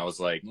coming, and I was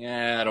like,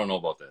 yeah, I don't know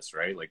about this,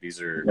 right? Like,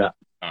 these are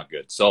not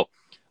good. So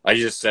I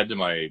just said to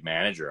my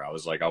manager, I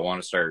was like, I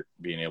want to start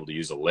being able to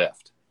use a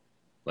lift.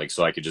 Like,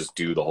 so I could just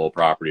do the whole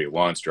property at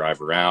once,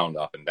 drive around,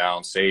 up and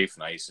down, safe,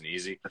 nice and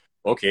easy.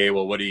 Okay,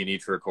 well, what do you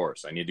need for a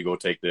course? I need to go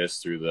take this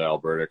through the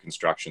Alberta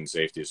Construction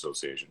Safety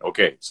Association.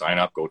 Okay, sign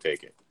up, go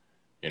take it.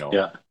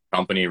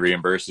 Company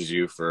reimburses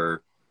you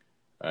for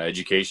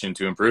education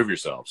to improve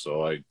yourself.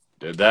 So I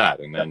did that.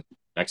 And then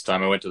next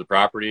time I went to the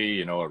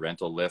property, a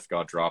rental lift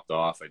got dropped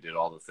off. I did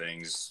all the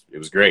things. It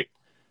was great.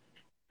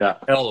 Yeah.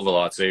 Hell of a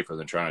lot safer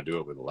than trying to do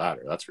it with a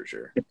ladder. That's for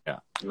sure. Yeah.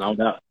 No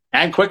doubt.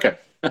 And quicker.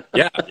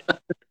 Yeah.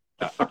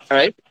 All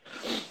right.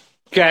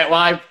 Okay. Well,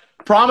 I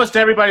promised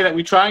everybody that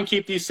we try and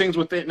keep these things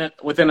within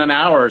an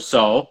hour or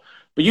so.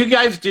 But you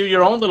guys do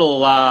your own little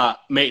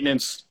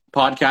maintenance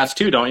podcast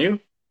too, don't you?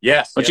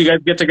 Yes. Don't you guys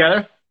get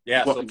together?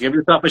 Yeah. Well, give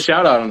yourself a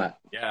shout out on that.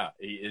 Yeah.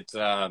 It's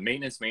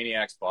Maintenance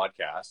Maniacs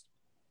Podcast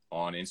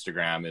on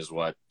Instagram is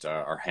what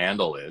our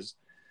handle is.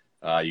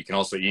 You can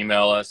also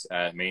email us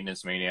at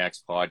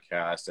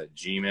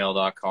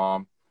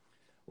maintenancemaniacspodcast@gmail.com.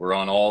 We're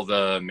on all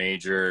the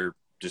major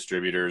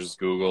distributors,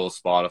 Google,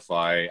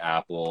 Spotify,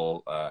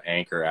 Apple,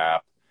 Anchor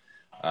app.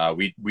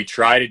 We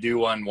try to do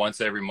one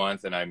once every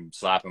month, and I'm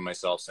slapping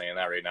myself saying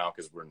that right now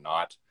because we're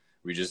not.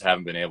 We just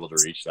haven't been able to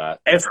reach that.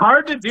 It's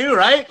hard to do,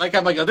 right? Like,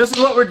 I'm like, oh, this is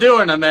what we're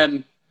doing, and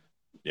then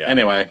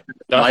anyway,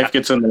 life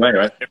gets in the way,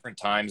 right? Different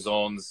time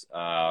zones.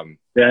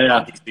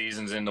 Hockey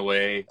season's in the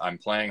way. I'm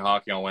playing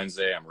hockey on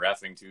Wednesday. I'm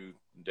reffing 2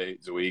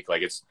 days a week.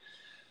 Like, it's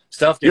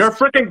stuff. You're a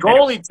freaking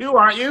goalie too,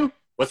 aren't you?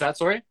 What's that?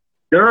 Sorry?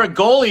 You're a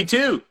goalie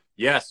too.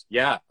 Yes.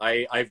 Yeah.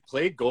 I've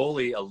played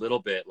goalie a little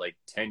bit like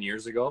 10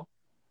 years ago.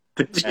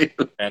 Did you?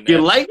 And you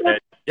like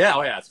it? Yeah.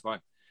 Oh yeah. It's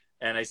fun.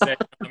 And I said,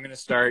 I'm going to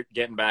start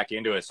getting back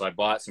into it. So I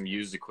bought some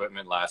used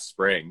equipment last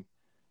spring.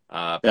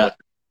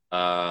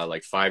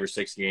 Like 5 or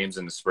 6 games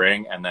in the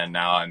spring. And then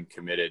now I'm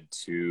committed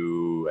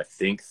to, I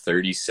think,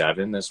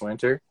 37 this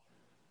winter.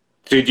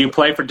 Did you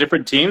play for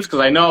different teams? Because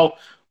I know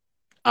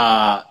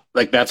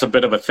like that's a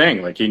bit of a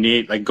thing. Like, you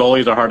need, like,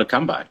 goalies are hard to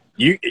come by.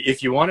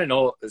 If you want to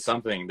know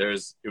something,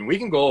 and we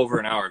can go over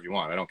an hour if you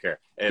want. I don't care.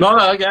 No,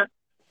 okay.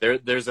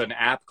 There's an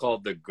app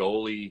called the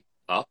Goalie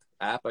Up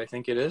app, I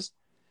think it is.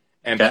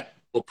 And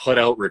we'll put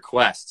out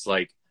requests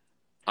like,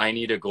 I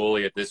need a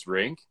goalie at this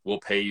rink. We'll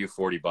pay you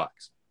 $40.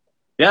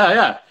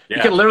 Yeah. You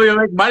can literally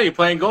make money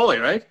playing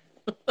goalie, right?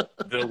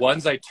 The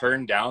ones I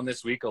turned down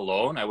this week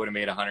alone, I would have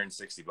made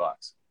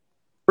 $160.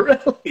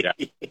 Really? Yeah.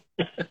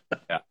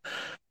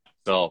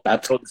 So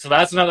that's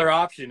another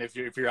option if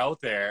you're out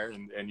there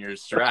and you're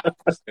strapped,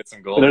 just get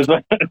some goals.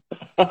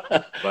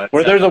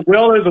 Where there's a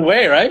will, there's a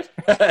way, right?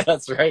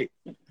 That's right.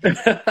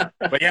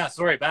 But yeah,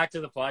 sorry. Back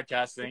to the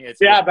podcast thing.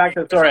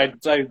 Sorry,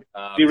 I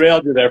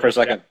derailed you there for a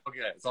second. Yeah,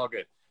 okay, it's all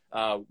good.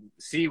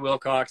 C.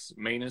 Wilcox,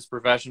 maintenance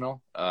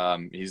professional.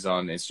 He's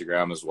on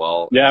Instagram as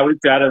well. Yeah, we've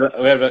chatted.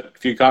 We have a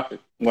few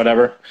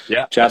whatever.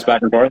 Yeah, chats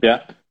back and forth.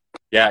 Yeah.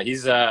 Yeah,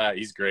 he's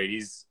great.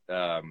 He's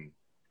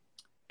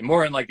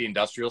more in like the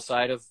industrial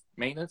side of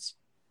maintenance,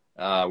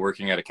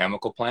 working at a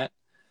chemical plant.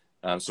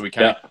 So we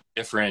kind of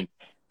different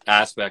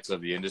aspects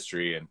of the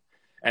industry,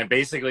 and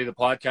basically the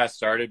podcast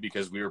started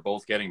because we were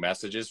both getting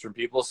messages from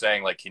people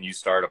saying like, can you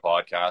start a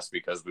podcast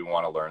because we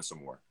want to learn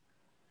some more.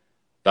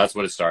 That's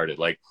what it started.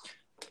 Like,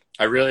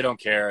 I really don't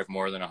care if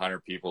more than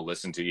 100 people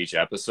listen to each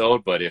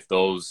episode, but if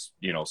those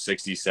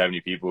 60,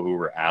 70 people who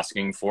were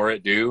asking for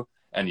it do,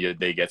 and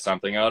they get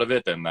something out of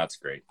it, then that's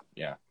great.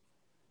 Yeah.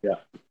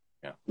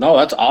 No,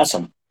 that's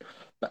awesome.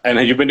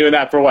 And you've been doing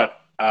that for what,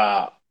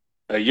 a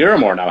year or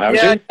more now,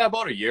 haven't you? Yeah,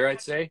 about a year,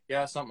 I'd say.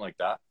 Yeah, something like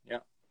that.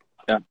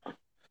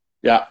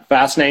 Yeah.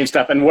 Fascinating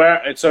stuff. And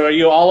so are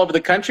you all over the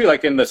country,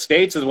 like in the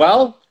States as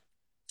well?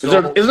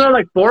 Isn't there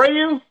like 4 of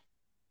you?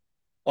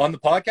 On the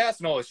podcast?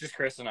 No, it's just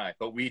Chris and I.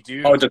 But we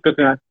do. Oh, it's just Chris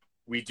and I.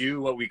 We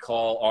do what we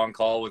call on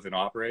call with an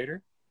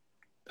operator.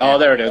 Oh,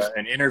 there it is.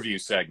 An interview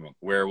segment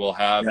where we'll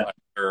have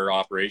our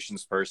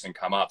operations person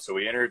come up. So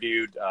we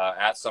interviewed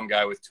at some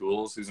guy with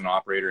tools who's an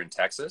operator in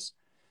Texas.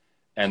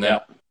 And then,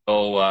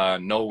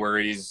 no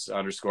worries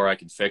 _ I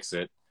can fix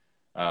it.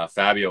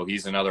 Fabio,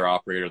 he's another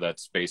operator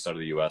that's based out of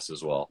the U.S.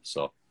 as well.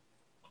 So,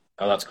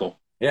 that's cool.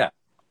 Yeah,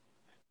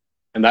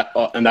 and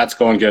that's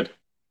going good.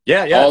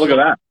 Yeah. Oh, look at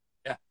that.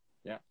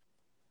 Yeah.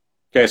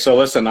 Okay, so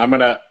listen,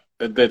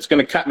 it's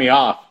gonna cut me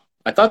off.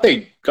 I thought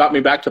they got me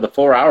back to the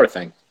 4-hour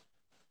thing.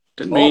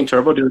 Didn't me and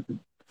Turbo do it?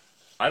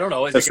 I don't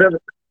know. It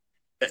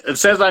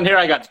says on here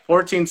I got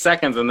 14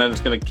 seconds, and then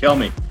it's gonna kill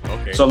me.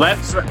 Okay. So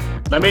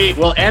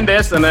we'll end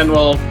this, and then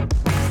I'll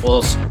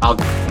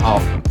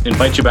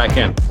invite you back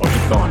in. We'll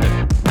keep going.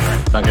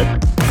 Sound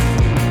good?